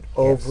with it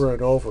over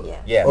and over,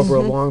 Yes. over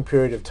a long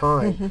period of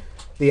time,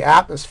 the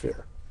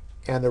atmosphere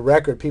and the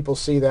record, people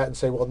see that and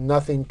say, well,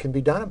 nothing can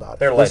be done about it.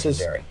 They're This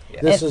legendary.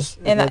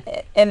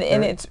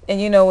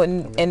 And you know,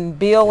 and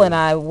Bill and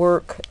I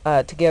work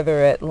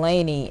together at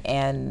Laney,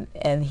 and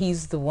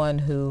he's the one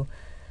who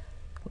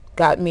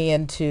got me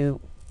into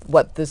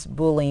what this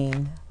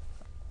bullying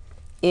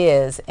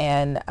is.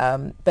 And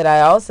but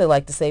I also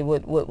like to say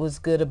what was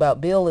good about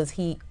Bill is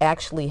he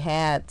actually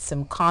had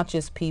some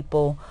conscious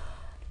people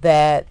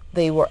that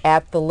they were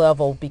at the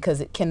level, because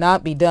it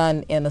cannot be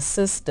done in a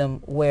system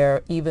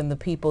where even the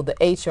people, the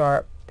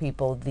HR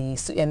people,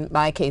 in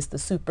my case the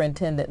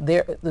superintendent,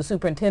 the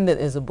superintendent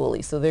is a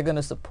bully, so they're going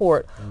to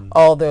support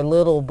all their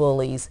little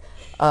bullies.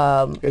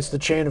 It's the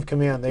chain of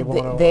command they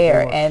want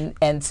there.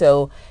 And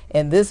so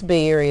in this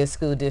Bay Area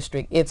school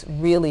district, it's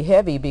really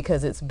heavy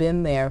because it's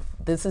been there.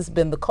 This has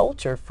been the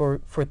culture for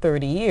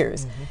 30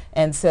 years.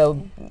 And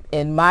so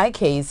in my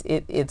case,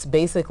 it's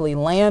basically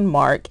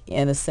landmark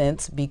in a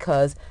sense,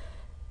 because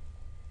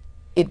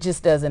it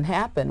just doesn't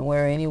happen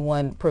where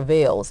anyone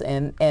prevails.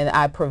 And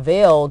I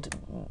prevailed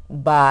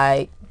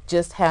by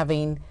just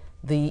having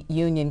the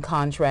union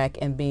contract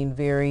and being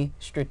very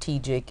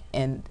strategic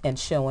and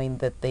showing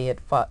that they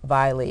had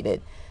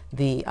violated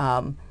the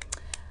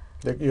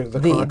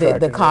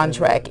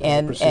contract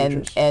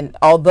and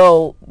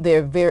although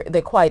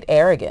they're quite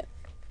arrogant,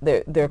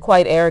 they're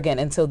quite arrogant,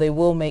 and so they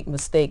will make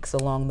mistakes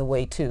along the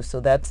way too. So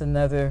that's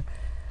another.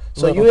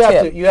 So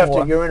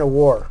you're in a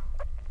war.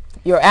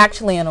 You're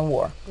actually in a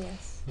war.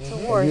 Yes.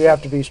 You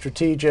have to be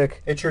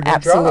strategic. It's your new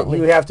Absolutely.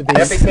 job. You have to be.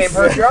 That became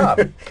her job.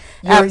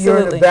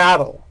 You're in a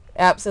battle.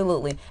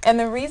 Absolutely. And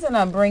the reason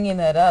I'm bringing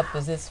that up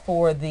is it's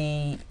for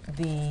the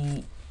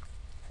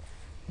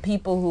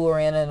people who are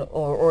in an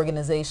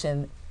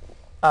organization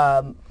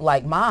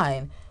like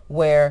mine,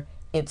 where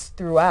it's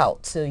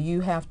throughout. So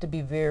you have to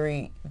be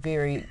very,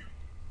 very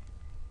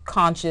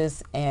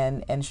conscious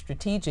and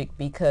strategic,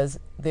 because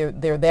they're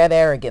that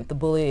arrogant. The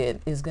bully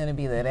is going to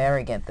be that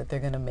arrogant that they're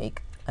going to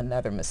make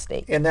another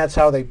mistake. And that's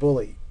how they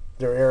bully.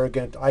 They're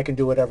arrogant. I can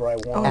do whatever I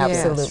want. Oh,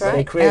 yes. Absolutely.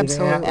 They create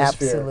Absolutely. an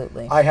atmosphere.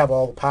 Absolutely. I have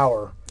all the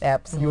power.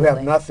 Absolutely. You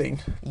have nothing.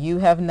 You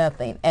have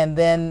nothing. And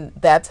then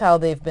that's how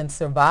they've been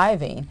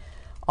surviving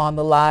on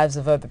the lives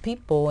of other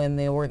people in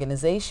the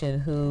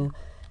organization, who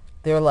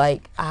they're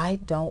like, I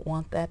don't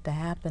want that to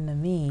happen to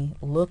me.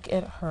 Look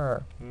at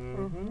her.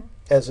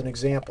 As an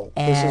example.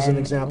 This is an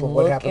example of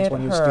what look happens at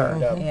when you her.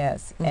 stand up.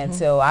 Yes. And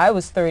so I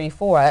was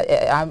 34.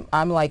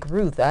 I'm like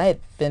Ruth. I had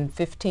been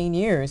 15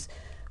 years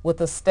with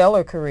a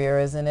stellar career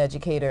as an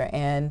educator,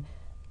 and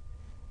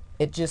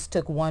it just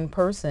took one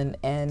person,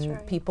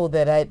 and people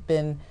that I'd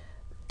been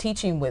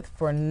teaching with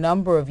for a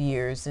number of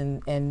years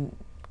and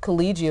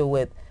collegial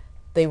with,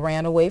 they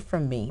ran away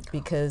from me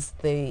because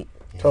if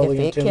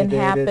it can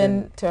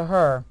happen to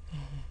her,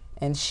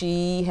 and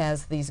she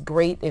has these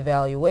great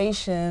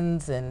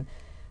evaluations and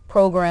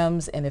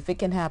programs, and if it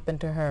can happen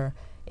to her,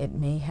 it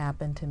may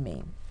happen to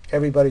me.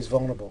 everybody's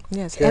vulnerable.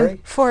 Yes, Carrie?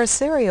 and for a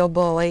serial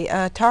bully,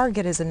 a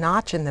target is a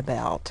notch in the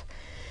belt.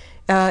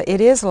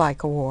 It is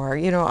like a war.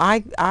 You know,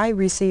 I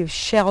received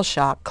shell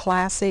shock,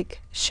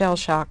 classic shell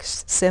shock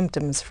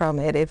symptoms from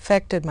it. It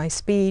affected my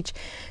speech.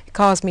 It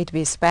caused me to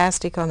be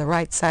spastic on the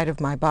right side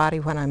of my body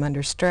when I'm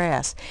under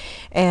stress.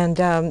 And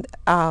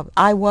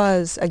I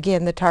was,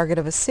 again, the target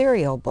of a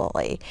serial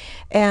bully.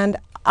 And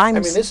I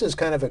mean, this is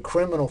kind of a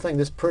criminal thing.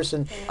 This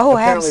person Oh,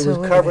 apparently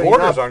absolutely. was covering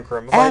Borders up on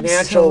criminal. financial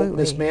Absolutely.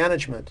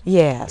 mismanagement.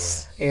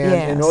 Yes. And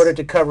yes. in order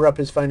to cover up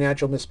his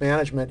financial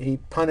mismanagement, he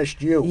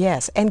punished you.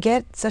 Yes, and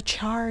gets a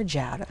charge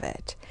out of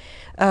it.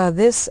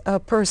 This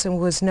person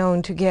was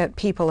known to get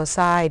people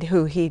aside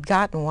who he'd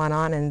gotten one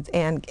on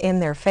and in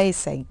their face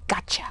say,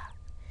 "Gotcha."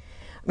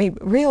 I mean,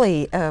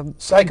 really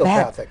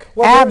Psychopathic.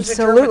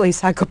 Absolutely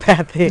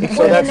psychopathic.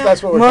 So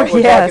that's what we're talking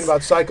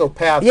about,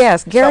 psychopaths.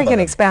 Yes, Gary Some of can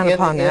them. expound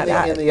upon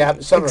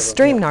that. Some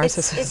Extreme of them, yeah.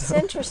 narcissism. It's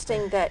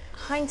interesting that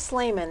Heinz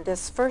Lehmann,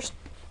 this first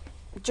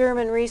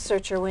German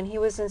researcher when he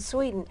was in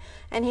Sweden,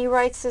 and he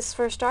writes this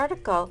first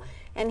article,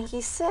 and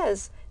he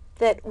says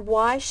that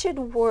why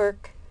should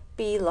work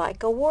be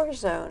like a war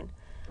zone?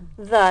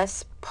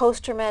 Thus,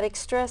 post-traumatic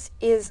stress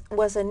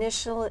was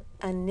initially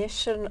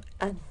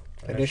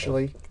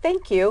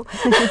thank you,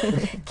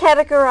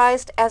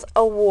 categorized as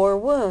a war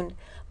wound.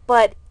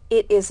 But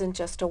it isn't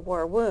just a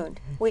war wound.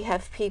 We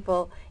have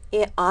people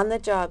on the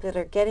job that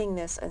are getting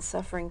this and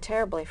suffering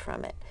terribly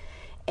from it.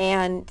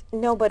 And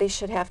nobody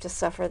should have to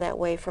suffer that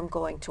way from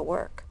going to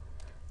work.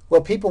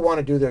 Well, people want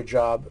to do their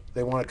job.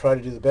 They want to try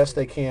to do the best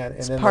they can.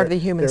 And then part of the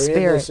human they're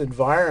spirit. in this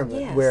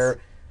environment Yes. where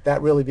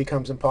that really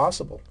becomes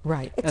impossible.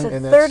 Right. It's And a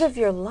that's- third of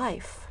your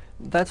life.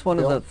 That's one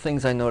of Bill? the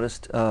things I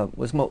noticed,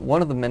 was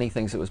one of the many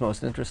things that was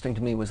most interesting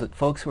to me was that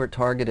folks who are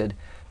targeted,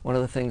 one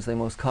of the things they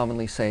most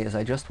commonly say is,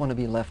 "I just want to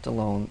be left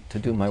alone to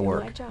do my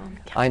work." My job.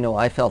 I know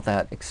I felt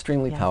that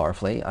extremely Yeah.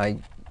 powerfully. I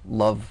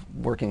love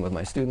working with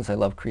my students. I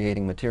love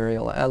creating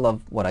material. I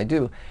love what I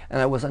do. And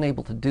I was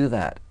unable to do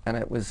that. And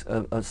it was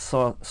a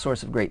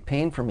source of great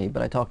pain for me.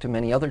 But I talked to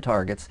many other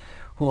targets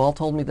who all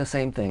told me the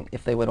same thing.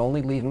 If they would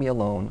only leave me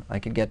alone, I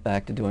could get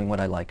back to doing what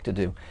I like to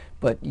do.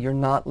 But you're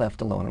not left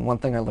alone. And one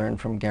thing I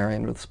learned from Gary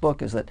and Ruth's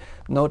book is that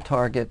no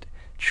target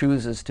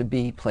chooses to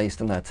be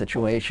placed in that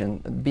situation.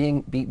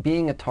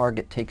 Being a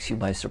target takes you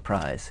by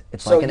surprise.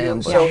 It's like an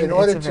ambush. So in It's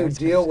order a to very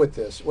deal with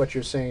this, what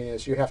you're saying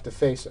is you have to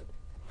face it.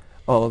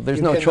 Oh, there's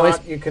You no cannot-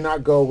 choice. You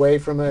cannot go away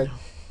from it.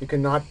 You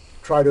cannot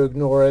try to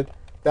ignore it.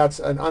 That's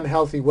an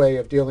unhealthy way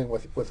of dealing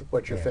with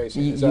what you're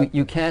facing. Is that-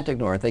 You can't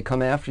ignore it. They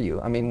come after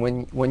you. I mean,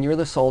 when you're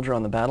the soldier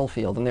on the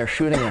battlefield and they're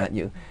shooting at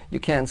you, you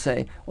can't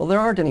say, well, there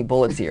aren't any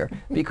bullets here,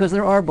 because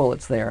there are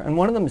bullets there, and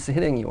one of them is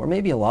hitting you, or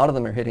maybe a lot of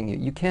them are hitting you.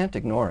 You can't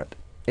ignore it.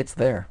 It's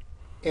there.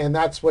 And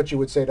that's what you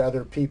would say to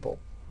other people.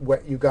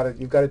 You've got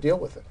to deal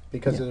with it,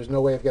 because there's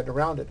no way of getting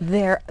around it.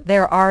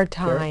 There are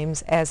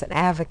times as an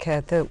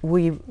advocate that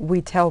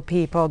we tell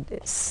people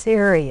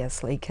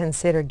seriously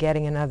consider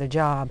getting another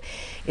job.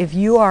 If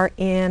you are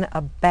in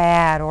a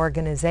bad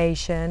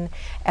organization,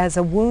 as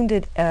a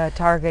wounded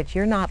target,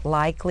 you're not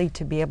likely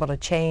to be able to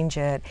change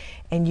it,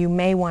 and you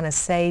may want to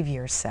save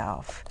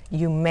yourself.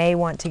 You may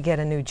want to get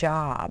a new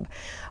job.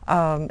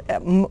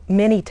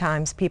 Many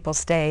times people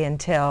stay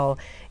until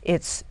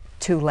it's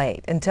too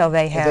late, until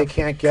they have They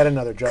can't get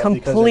another job because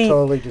they're complete-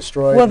 totally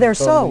destroyed. Well, and they're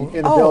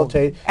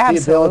totally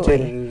absolutely.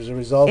 debilitated as a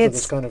result of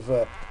this It's kind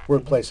of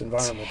workplace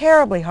environment.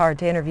 terribly hard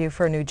to interview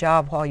for a new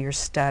job while you're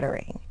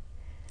stuttering.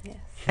 Yes.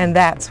 And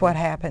that's what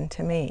happened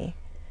to me.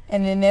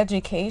 And in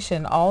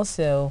education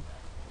also,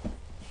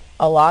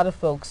 a lot of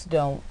folks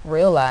don't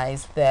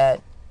realize that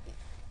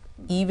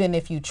even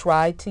if you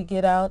try to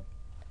get out,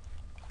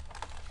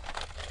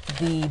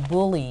 the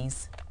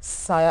bullies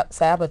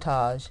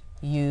sabotage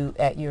you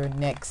at your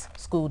next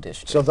school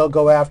district. So they'll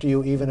go after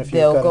you even if you've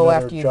They'll got go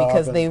another after you job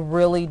because and- they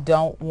really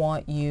don't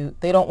want you.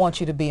 They don't want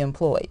you to be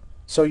employed.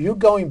 So you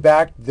going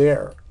back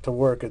there to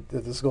work at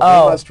the school,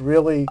 Oh. they must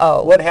really,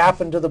 Oh. what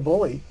happened to the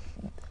bully?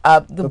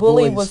 The The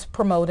bully bullies. was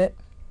promoted.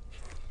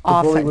 The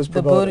bully Often. was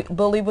The promoted.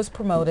 bully was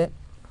promoted.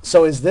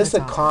 So is this a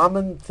That's awful.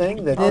 common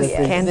thing that, This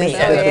can be.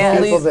 that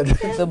the people bully,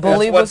 that the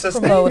bully what's was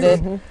sustained.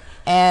 promoted,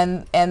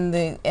 and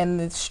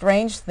the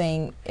strange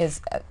thing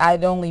is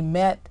I'd only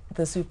met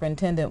the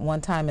superintendent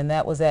one time, and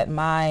that was at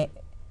my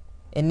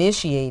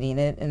initiating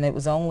it, and it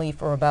was only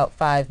for about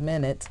 5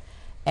 minutes,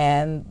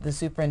 and the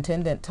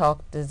superintendent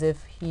talked as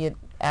if he had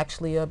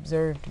actually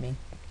observed me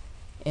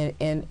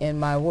in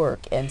my work.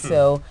 And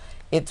so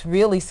it's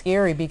really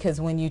scary,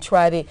 because when you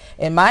try to,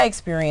 in my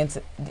experience,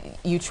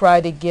 you try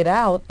to get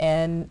out,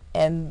 and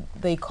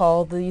they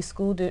call the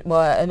school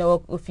well, I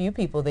know a few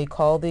people, they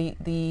call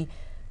the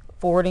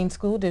forwarding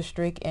school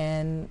district,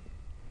 and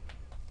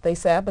they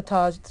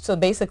sabotage. So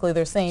basically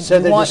they're saying, So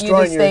we they're want you to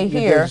destroying stay they're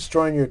here,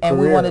 destroying your and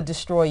career. we want to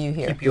destroy you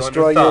here. Keep you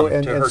destroy under thumb you,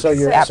 and to hurt so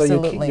you. you're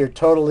Absolutely. you're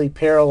totally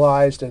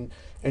paralyzed, and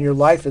your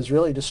life is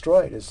really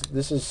destroyed.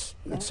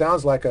 It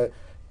sounds like a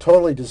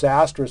totally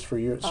disastrous for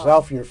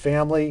yourself, your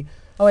family.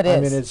 Oh, it I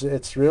is. mean,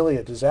 it's really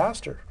a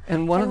disaster.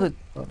 And one of the,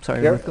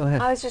 sorry, Gary? Ruth, go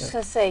ahead. I was just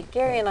going to say,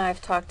 Gary and I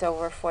have talked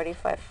over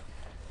 45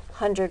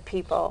 100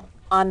 people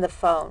on the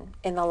phone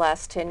in the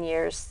last 10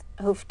 years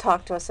who've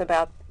talked to us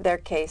about their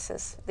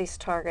cases, these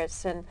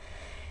targets, and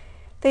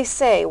they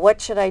say, what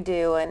should I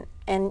do? And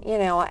you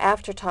know,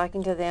 after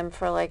talking to them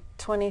for like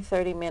 20,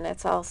 30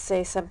 minutes, I'll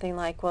say something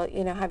like, well,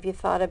 you know, have you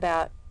thought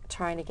about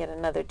trying to get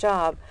another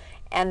job?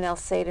 And they'll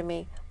say to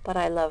me, but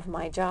I love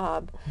my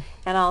job.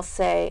 And I'll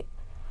say,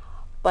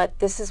 but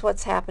this is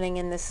what's happening,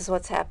 and this is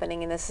what's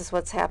happening, and this is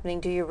what's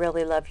happening. Do you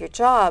really love your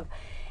job?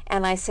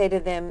 And I say to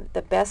them,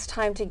 the best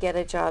time to get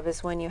a job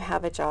is when you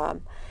have a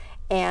job.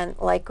 And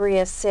like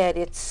Rhea said,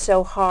 it's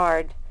so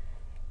hard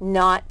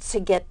not to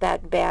get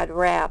that bad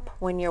rap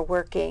when you're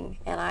working.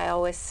 And I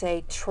always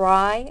say,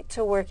 try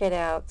to work it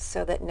out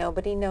so that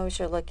nobody knows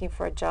you're looking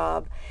for a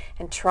job,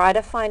 and try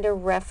to find a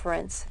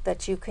reference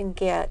that you can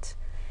get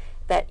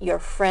that you're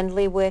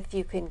friendly with.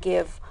 You can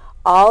give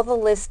all the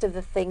list of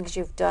the things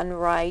you've done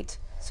right,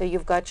 so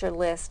you've got your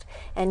list,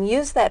 and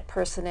use that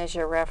person as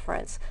your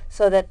reference,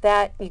 so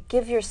that you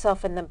give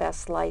yourself in the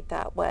best light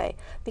that way.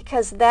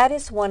 Because that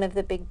is one of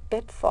the big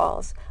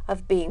pitfalls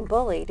of being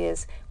bullied,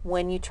 is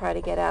when you try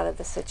to get out of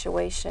the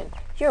situation,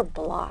 you're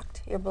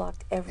blocked. You're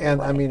blocked every And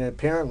way. I mean,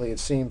 apparently it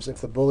seems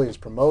if the bully is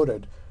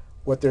promoted,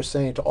 what they're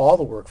saying to all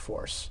the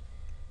workforce,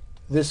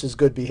 this is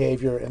good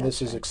behavior and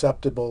this is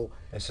acceptable,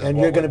 This is and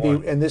what you're going we to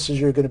want. be, and this is,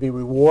 you're going to be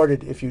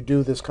rewarded if you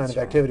do this kind of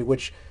activity,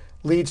 which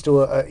leads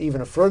to even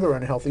a further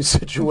unhealthy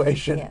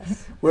situation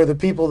Yes. where the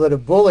people that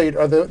have bullied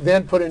are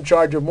then put in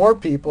charge of more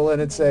people,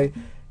 and it's a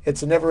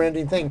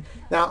never-ending thing.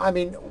 Now, I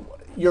mean,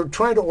 you're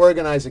trying to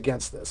organize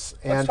against this.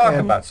 Let's talk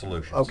about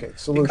solutions. Okay,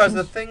 solutions. Because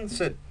the things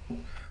that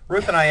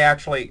Ruth and I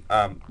actually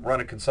run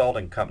a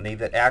consulting company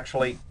that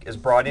actually is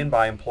brought in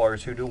by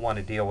employers who do want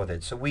to deal with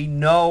it. So we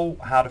know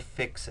how to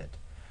fix it.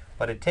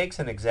 But it takes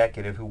an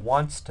executive who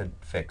wants to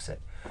fix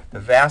it. The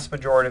vast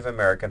majority of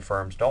American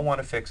firms don't want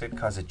to fix it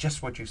because it's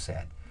just what you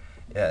said.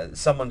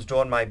 Someone's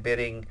doing my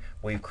bidding.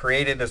 We've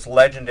created this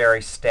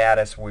legendary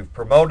status. We've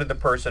promoted the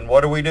person.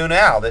 What do we do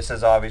now? This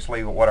is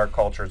obviously what our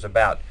culture is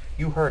about.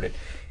 You heard it.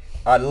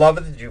 I love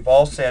it that you've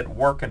all said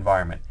work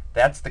environment.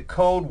 That's the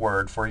code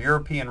word for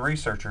European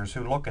researchers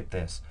who look at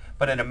this.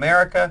 But in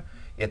America,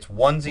 it's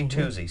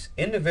onesie-twosies.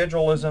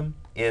 Individualism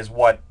is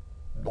what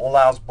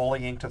allows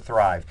bullying to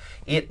thrive.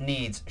 It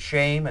needs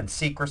shame and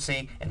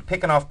secrecy and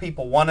picking off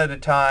people one at a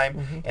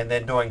time, and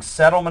then doing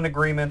settlement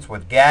agreements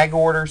with gag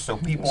orders so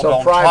people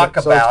don't talk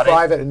so about it's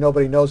private and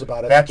nobody knows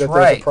about it. That's that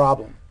right. There's a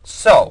problem.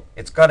 So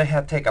it's going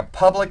to take a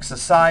public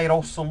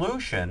societal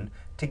solution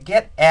to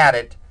get at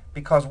it,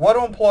 because what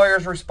do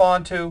employers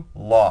respond to?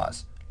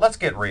 Laws. Let's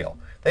get real.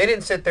 They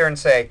didn't sit there and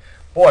say,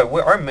 boy,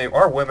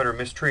 our women are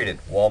mistreated.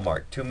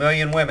 Walmart, 2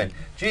 million women.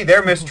 Gee,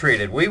 they're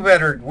mistreated. We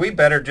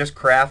better just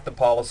craft the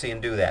policy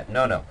and do that.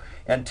 No.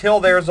 Until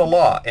there's a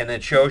law, and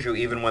it shows you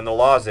even when the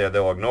law's there,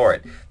 they'll ignore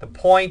it. The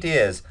point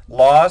is,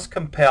 laws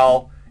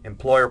compel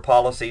employer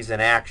policies in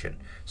action.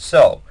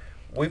 So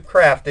we've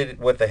crafted,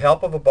 with the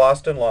help of a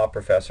Boston law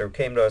professor who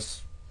came to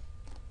us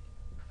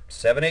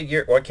 7-8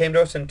 years, well, it came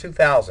to us in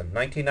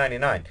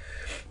 1999,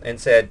 and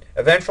said,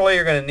 eventually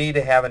you're going to need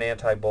to have an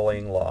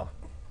anti-bullying law.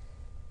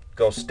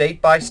 Go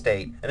state by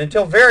state, and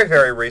until very,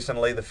 very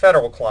recently, the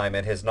federal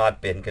climate has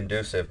not been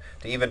conducive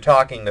to even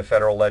talking to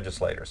federal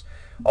legislators,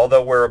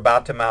 although we're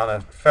about to mount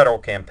a federal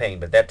campaign,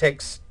 but that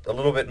takes a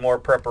little bit more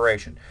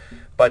preparation.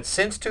 But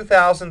since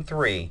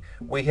 2003,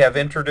 we have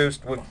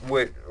introduced,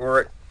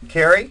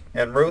 Carrie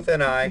and Ruth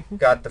and I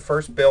got the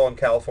first bill in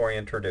California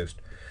introduced.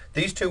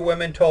 These two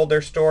women told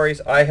their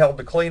stories. I held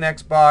the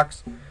Kleenex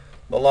box.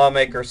 The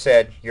lawmaker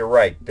said, you're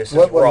right, this is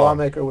wrong. What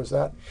lawmaker was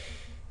that?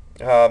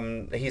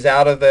 He's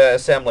out of the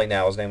assembly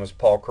now. His name was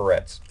Paul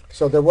Koretz.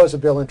 So there was a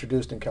bill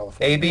introduced in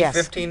California. AB Yes.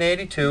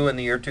 1582 in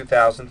the year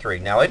 2003.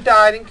 Now, it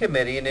died in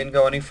committee and didn't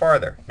go any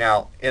farther.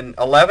 Now, in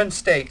 11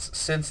 states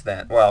since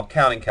then, well,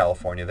 counting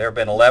California, there have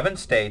been 11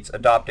 states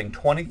adopting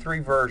 23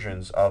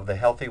 versions of the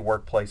Healthy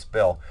Workplace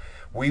Bill.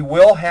 We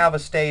will have a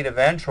state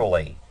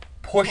eventually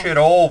push it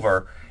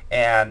over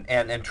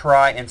and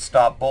try and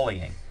stop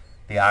bullying.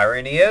 The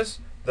irony is,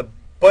 the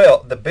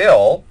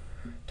bill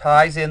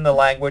ties in the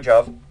language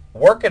of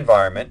work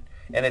environment,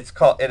 and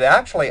it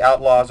actually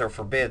outlaws or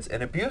forbids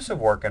an abusive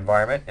work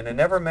environment, and it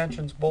never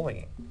mentions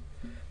bullying,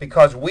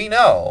 because we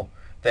know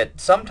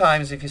that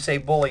sometimes if you say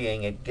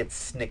bullying, it gets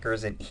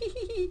snickers and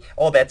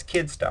oh, that's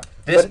kid stuff.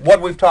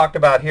 What we've talked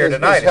about here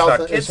tonight is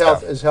not kid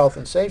stuff. Is health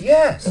and safety.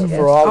 Yes.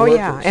 For all Oh, workers.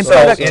 yeah, and So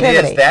it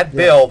productivity. is that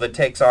bill that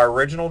takes our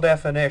original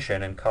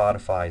definition and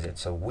codifies it.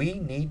 So we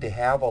need to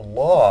have a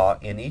law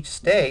in each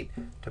state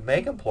to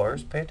make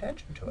employers pay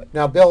attention to it.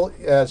 Now, Bill,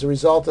 as a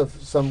result of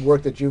some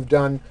work that you've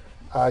done,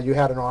 you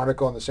had an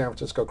article in the San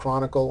Francisco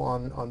Chronicle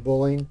on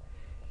bullying,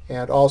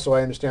 and also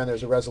I understand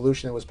there's a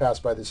resolution that was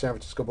passed by the San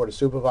Francisco Board of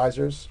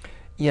Supervisors.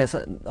 Yes,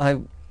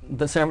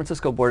 the San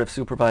Francisco Board of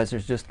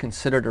Supervisors just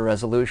considered a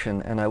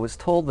resolution, and I was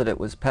told that it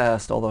was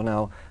passed, although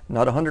now I'm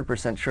not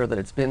 100% sure that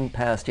it's been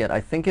passed yet.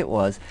 I think it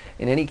was.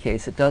 In any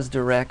case, it does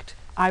direct.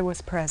 I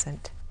was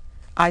present.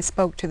 I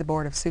spoke to the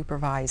Board of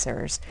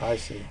Supervisors. I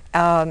see.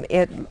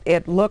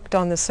 It looked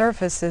on the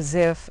surface as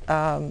if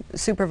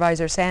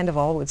Supervisor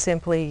Sandoval would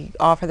simply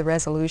offer the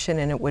resolution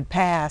and it would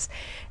pass.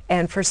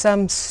 And for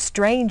some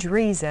strange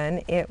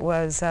reason, it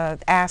was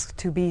asked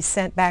to be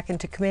sent back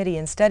into committee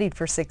and studied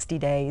for 60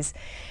 days.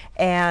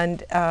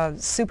 And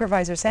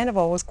Supervisor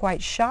Sandoval was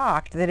quite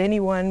shocked that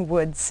anyone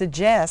would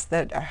suggest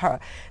that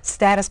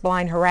status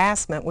blind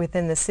harassment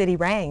within the city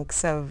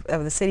ranks of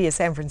the city of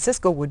San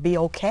Francisco would be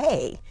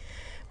okay.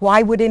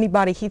 Why would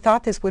anybody, he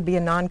thought this would be a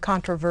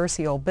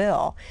non-controversial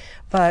bill,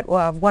 but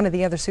one of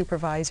the other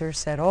supervisors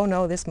said, oh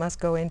no, this must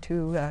go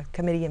into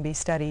committee and be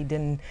studied,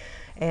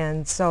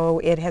 and so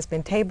it has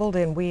been tabled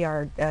and we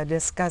are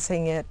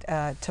discussing it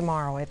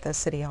tomorrow at the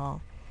City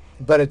Hall.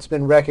 But it's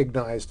been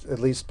recognized, at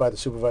least by the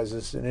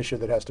supervisors, an issue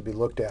that has to be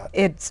looked at.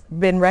 It's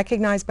been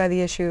recognized by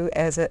the issue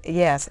as a,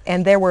 yes,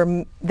 and there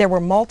were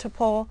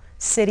multiple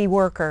city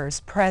workers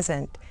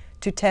present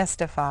to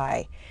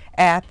testify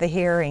at the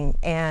hearing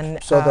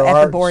and So at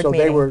the board meeting.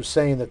 So they were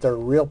saying that there are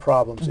real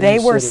problems in the They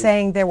city. were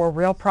saying there were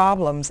real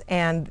problems,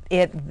 and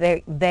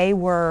they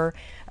were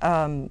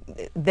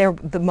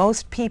the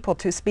most people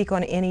to speak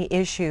on any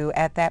issue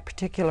at that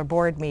particular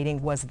board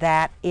meeting was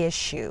that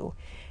issue,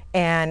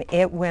 and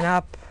it went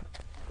up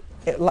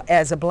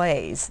as a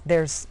blaze.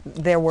 There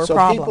were so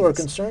problems. People are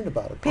concerned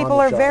about it. People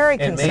are very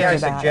And concerned may I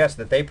about suggest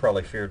that they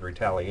probably feared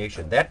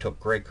retaliation. That took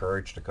great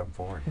courage to come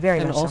forward. Very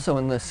And much so. also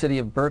in the city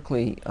of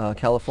Berkeley,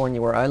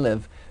 California, where I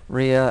live,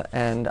 Rhea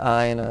and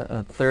I and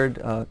a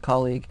third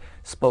colleague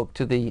spoke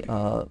to the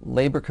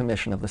Labor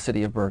Commission of the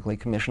City of Berkeley,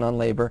 Commission on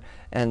Labor,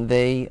 and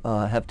they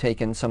have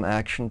taken some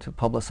action to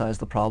publicize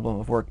the problem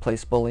of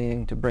workplace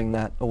bullying, to bring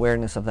that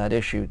awareness of that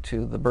issue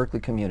to the Berkeley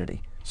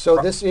community.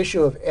 So this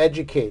issue of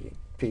educating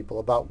people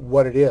about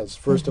what it is,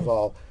 first of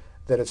all,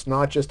 that it's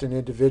not just an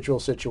individual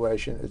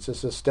situation, it's a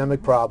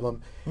systemic problem,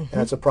 and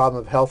it's a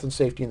problem of health and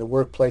safety in the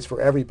workplace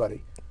for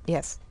everybody,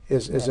 Yes.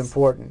 is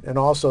important. And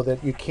also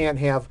that you can't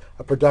have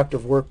a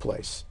productive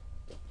workplace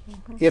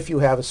if you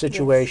have a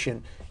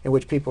situation in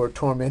which people are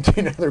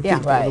tormenting other Yeah.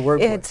 people in the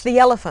workplace. It's the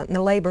elephant in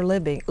the labor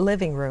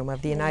living room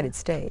of the United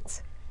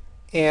States.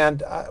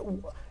 And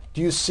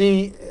do you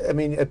see, I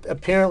mean,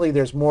 apparently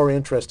there's more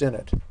interest in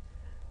it.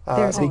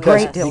 There's a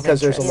because great deal of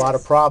because there's a interest. lot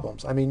of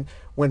problems. I mean,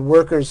 when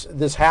workers,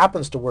 this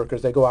happens to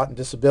workers, they go out in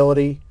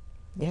disability,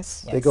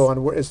 Yes. they go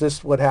on, is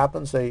this what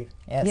happens? They,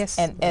 Yes.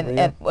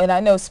 And I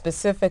know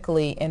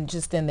specifically in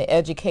just in the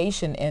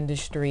education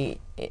industry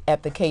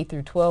at the K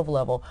through 12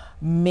 level,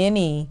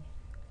 many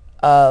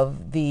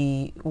of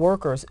the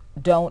workers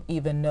don't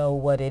even know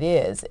what it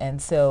is.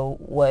 And so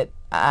what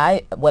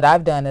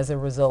I've done as a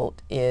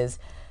result is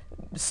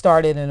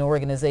started an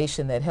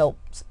organization that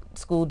helps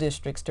school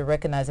districts to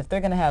recognize if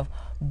they're going to have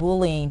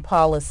bullying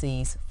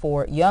policies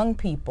for young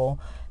people,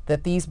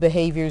 that these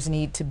behaviors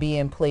need to be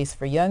in place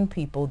for young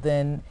people.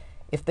 Then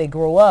if they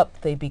grow up,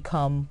 they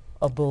become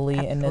a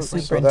bully and the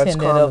Absolutely. So that's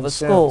superintendent of common a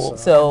sense, school.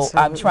 So I'm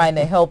Absolutely. trying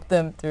to help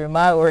them through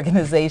my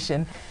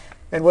organization.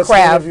 and what's the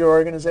name Craft. of your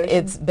organization?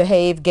 It's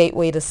Behave,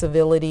 Gateway to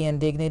Civility and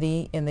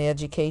Dignity in the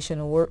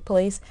Educational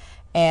Workplace.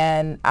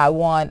 And I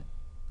want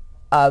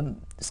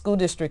school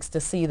districts to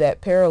see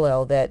that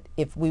parallel, that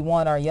if we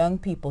want our young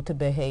people to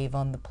behave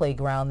on the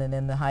playground and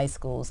in the high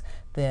schools,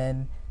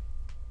 then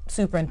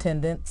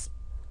superintendents,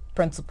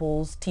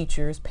 principals,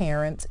 teachers,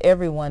 parents,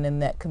 everyone in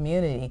that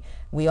community,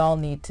 we all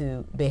need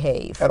to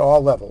behave At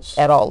all levels.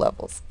 at all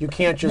levels. You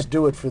can't just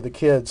do it for the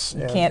kids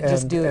You and, can't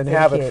just and, do it and for the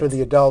have it for kids.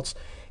 the adults.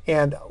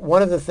 And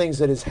one of the things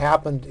that has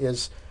happened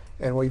is,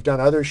 and we've done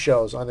other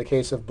shows on the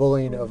case of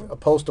bullying of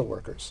postal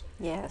workers,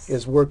 Yes.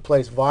 is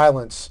workplace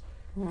violence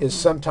is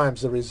sometimes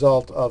the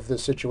result of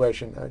this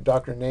situation.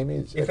 Dr.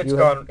 Namie, If you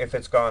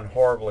it's gone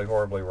horribly,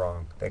 horribly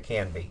wrong, they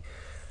can be.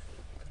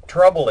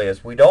 Trouble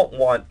is, we don't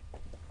want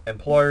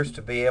employers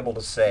to be able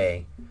to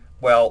say,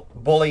 well,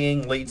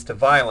 bullying leads to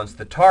violence.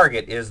 The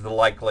target is the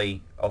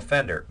likely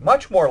offender.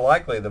 Much more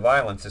likely the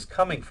violence is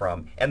coming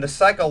from, and the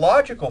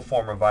psychological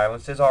form of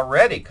violence is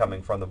already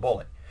coming from the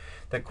bully.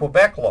 The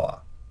Quebec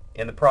law,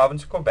 in the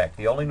province of Quebec,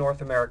 the only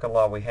North American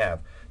law we have,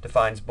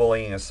 defines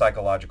bullying as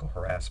psychological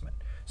harassment.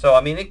 So,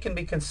 I mean, it can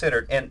be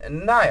considered, and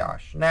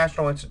NIOSH,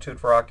 National Institute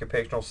for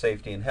Occupational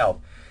Safety and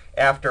Health,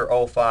 after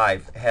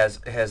 2005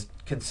 has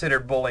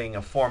considered bullying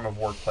a form of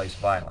workplace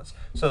violence.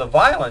 So the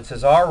violence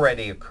is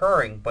already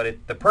occurring,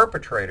 but the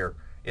perpetrator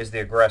is the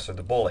aggressor,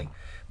 the bully.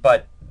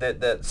 But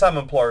some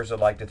employers would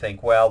like to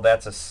think, well,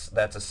 that's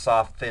a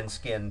soft,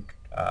 thin-skinned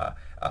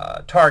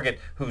target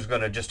who's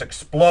going to just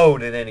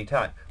explode at any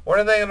time. What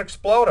are they going to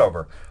explode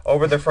over?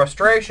 Over the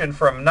frustration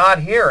from not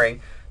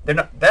hearing.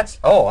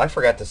 I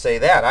forgot to say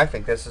that. I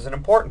think this is an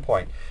important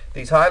point.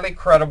 These highly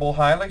credible,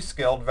 highly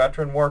skilled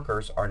veteran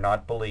workers are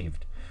not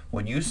believed.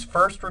 When you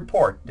first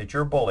report that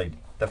you're bullied,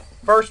 the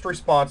first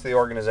response of the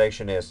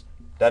organization is,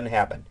 doesn't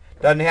happen.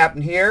 Doesn't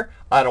happen here,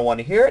 I don't want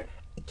to hear it,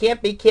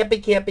 can't be, can't be,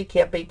 can't be,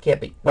 can't be, can't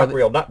be. Not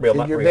real, not real,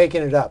 not You're real.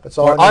 making it up. It's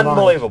all Or in your mind.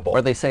 unbelievable.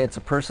 Or they say it's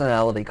a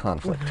personality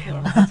conflict.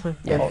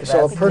 And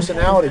so a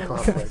personality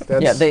conflict.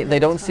 That's, Yeah, they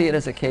don't see it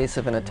as a case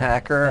of an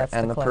attacker That's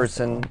and the the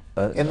person.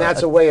 and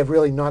that's a way of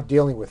really not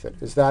dealing with it.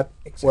 Is that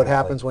what Exactly,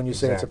 happens when you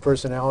say it's a exactly.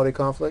 personality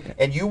conflict?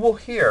 And you will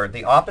hear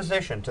the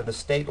opposition to the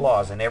state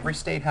laws in every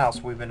state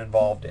house we've been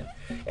involved in.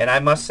 And I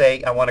must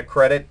say, I want to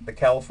credit the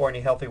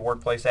California Healthy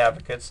Workplace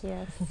Advocates.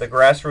 Yes. The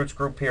grassroots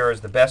group here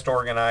is the best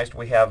organized.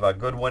 We have a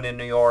good one in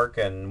New York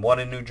and one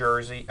in New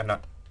Jersey.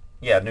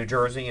 New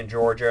Jersey and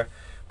Georgia.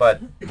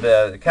 But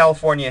the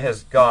California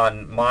has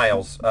gone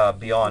miles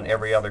beyond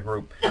every other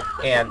group.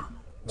 And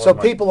So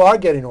people are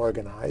getting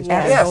organized.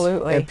 Yes.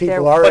 Absolutely. And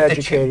people There- are but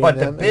educating but them.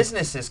 the and-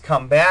 businesses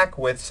come back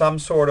with some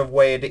sort of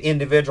way to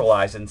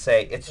individualize and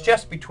say it's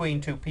just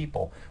between two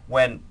people.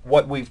 When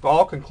what we've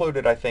all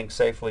concluded, I think,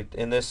 safely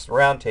in this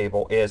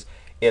roundtable is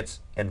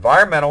it's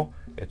environmental,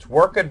 it's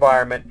work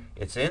environment,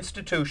 it's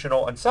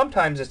institutional, and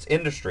sometimes it's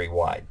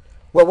industry-wide.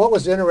 Well, what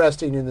was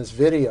interesting in this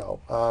video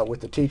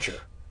with the teacher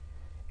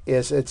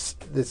is it's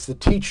the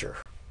teacher,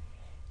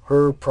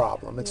 her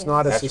problem. It's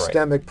not a That's right.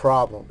 systemic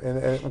problem.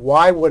 And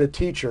why would a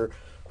teacher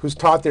who's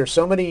taught there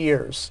so many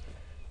years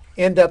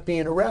end up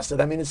being arrested?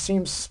 I mean, it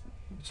seems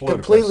It's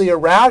ludicrous. completely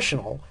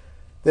irrational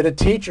that a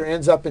teacher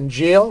ends up in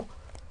jail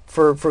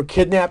for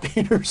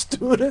kidnapping her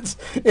students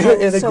in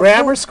a So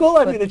grammar who- school.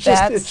 I But mean, it's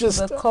that's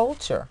just the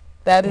culture.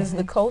 That is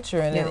the culture,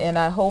 and Yeah. and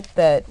I hope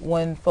that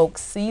when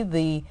folks see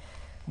the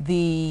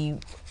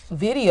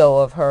video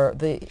of her,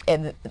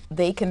 and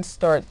they can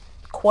start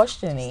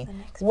questioning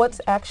what's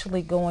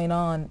actually going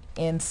on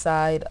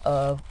inside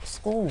of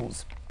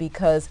schools,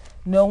 because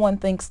no one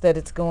thinks that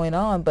it's going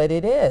on, but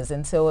it is.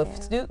 And so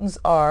if students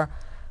are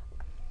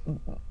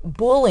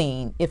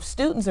bullying, if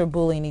students are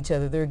bullying each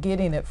other, they're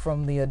getting it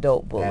from the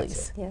adult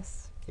bullies.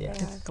 Yes. Yeah.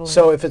 they are.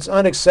 so if it's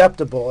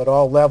unacceptable at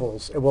all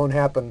levels, it won't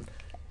happen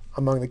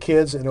among the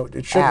kids, and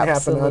it shouldn't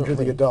happen under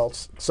Absolutely. the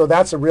adults. So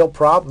that's a real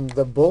problem,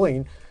 the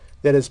bullying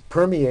that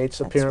permeates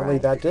apparently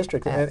right. that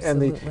district. And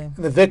Absolutely.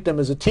 the victim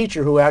is a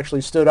teacher who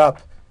actually stood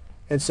up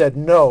and said,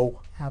 no,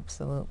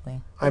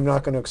 Absolutely. I'm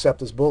not going to accept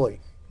this bully.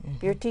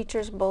 If your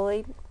teacher's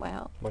bullied,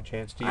 well, What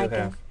chance do you I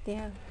have?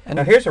 can, yeah.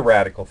 Now here's a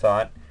radical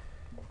thought.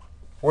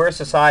 We're a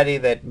society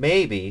that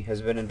maybe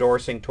has been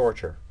endorsing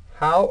torture.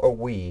 How are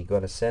we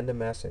going to send a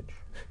message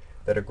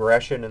that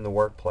aggression in the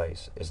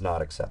workplace is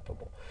not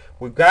acceptable?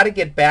 We've got to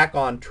get back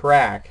on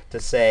track to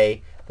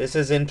say this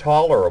is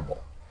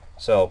intolerable.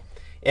 So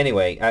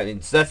anyway,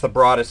 that's the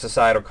broadest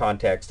societal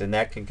context, and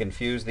that can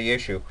confuse the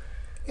issue.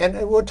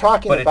 And we're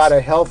talking But about it's-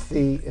 a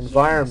healthy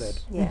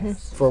environment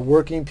Yes. for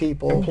working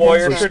people,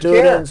 Employers for should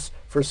students,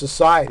 for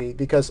society,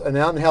 because an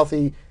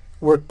unhealthy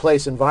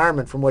workplace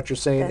environment, from what you're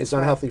saying, That's is right.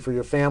 unhealthy for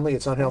your family,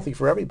 it's unhealthy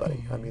for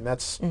everybody. I mean,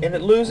 that's... And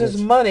it loses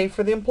money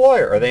for the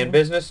employer. Are they in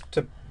business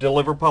to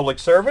deliver public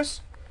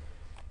service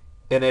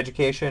in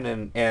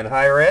education and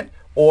higher ed,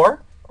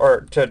 or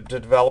to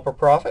develop a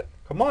profit?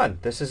 Come on,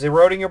 this is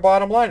eroding your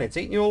bottom line. It's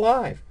eating you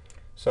alive.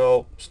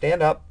 So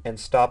stand up and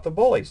stop the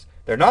bullies.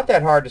 They're not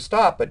that hard to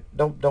stop, but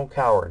don't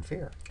cower in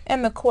fear.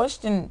 And the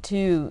question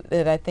too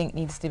that I think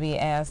needs to be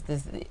asked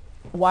is,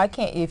 why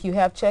can't, if you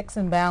have checks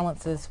and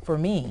balances for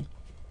me,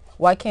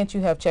 why can't you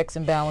have checks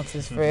and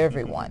balances for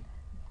everyone?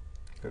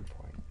 Good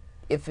point.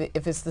 If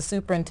it's the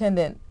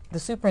superintendent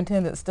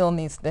still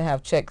needs to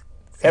have checks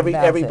and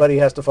balances. Everybody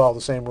has to follow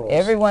the same rules.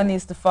 Everyone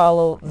needs to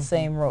follow the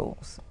same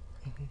rules.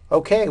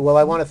 Okay, well,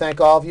 I want to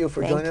thank all of you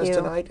for Thank joining us you.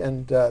 tonight,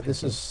 and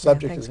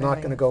subject thanks is for not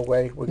having going to go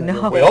away. We're going to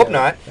No. go We away. hope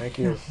not. Thank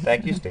you.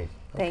 Thank you, Steve.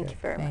 Thank you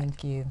very much.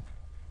 Thank you.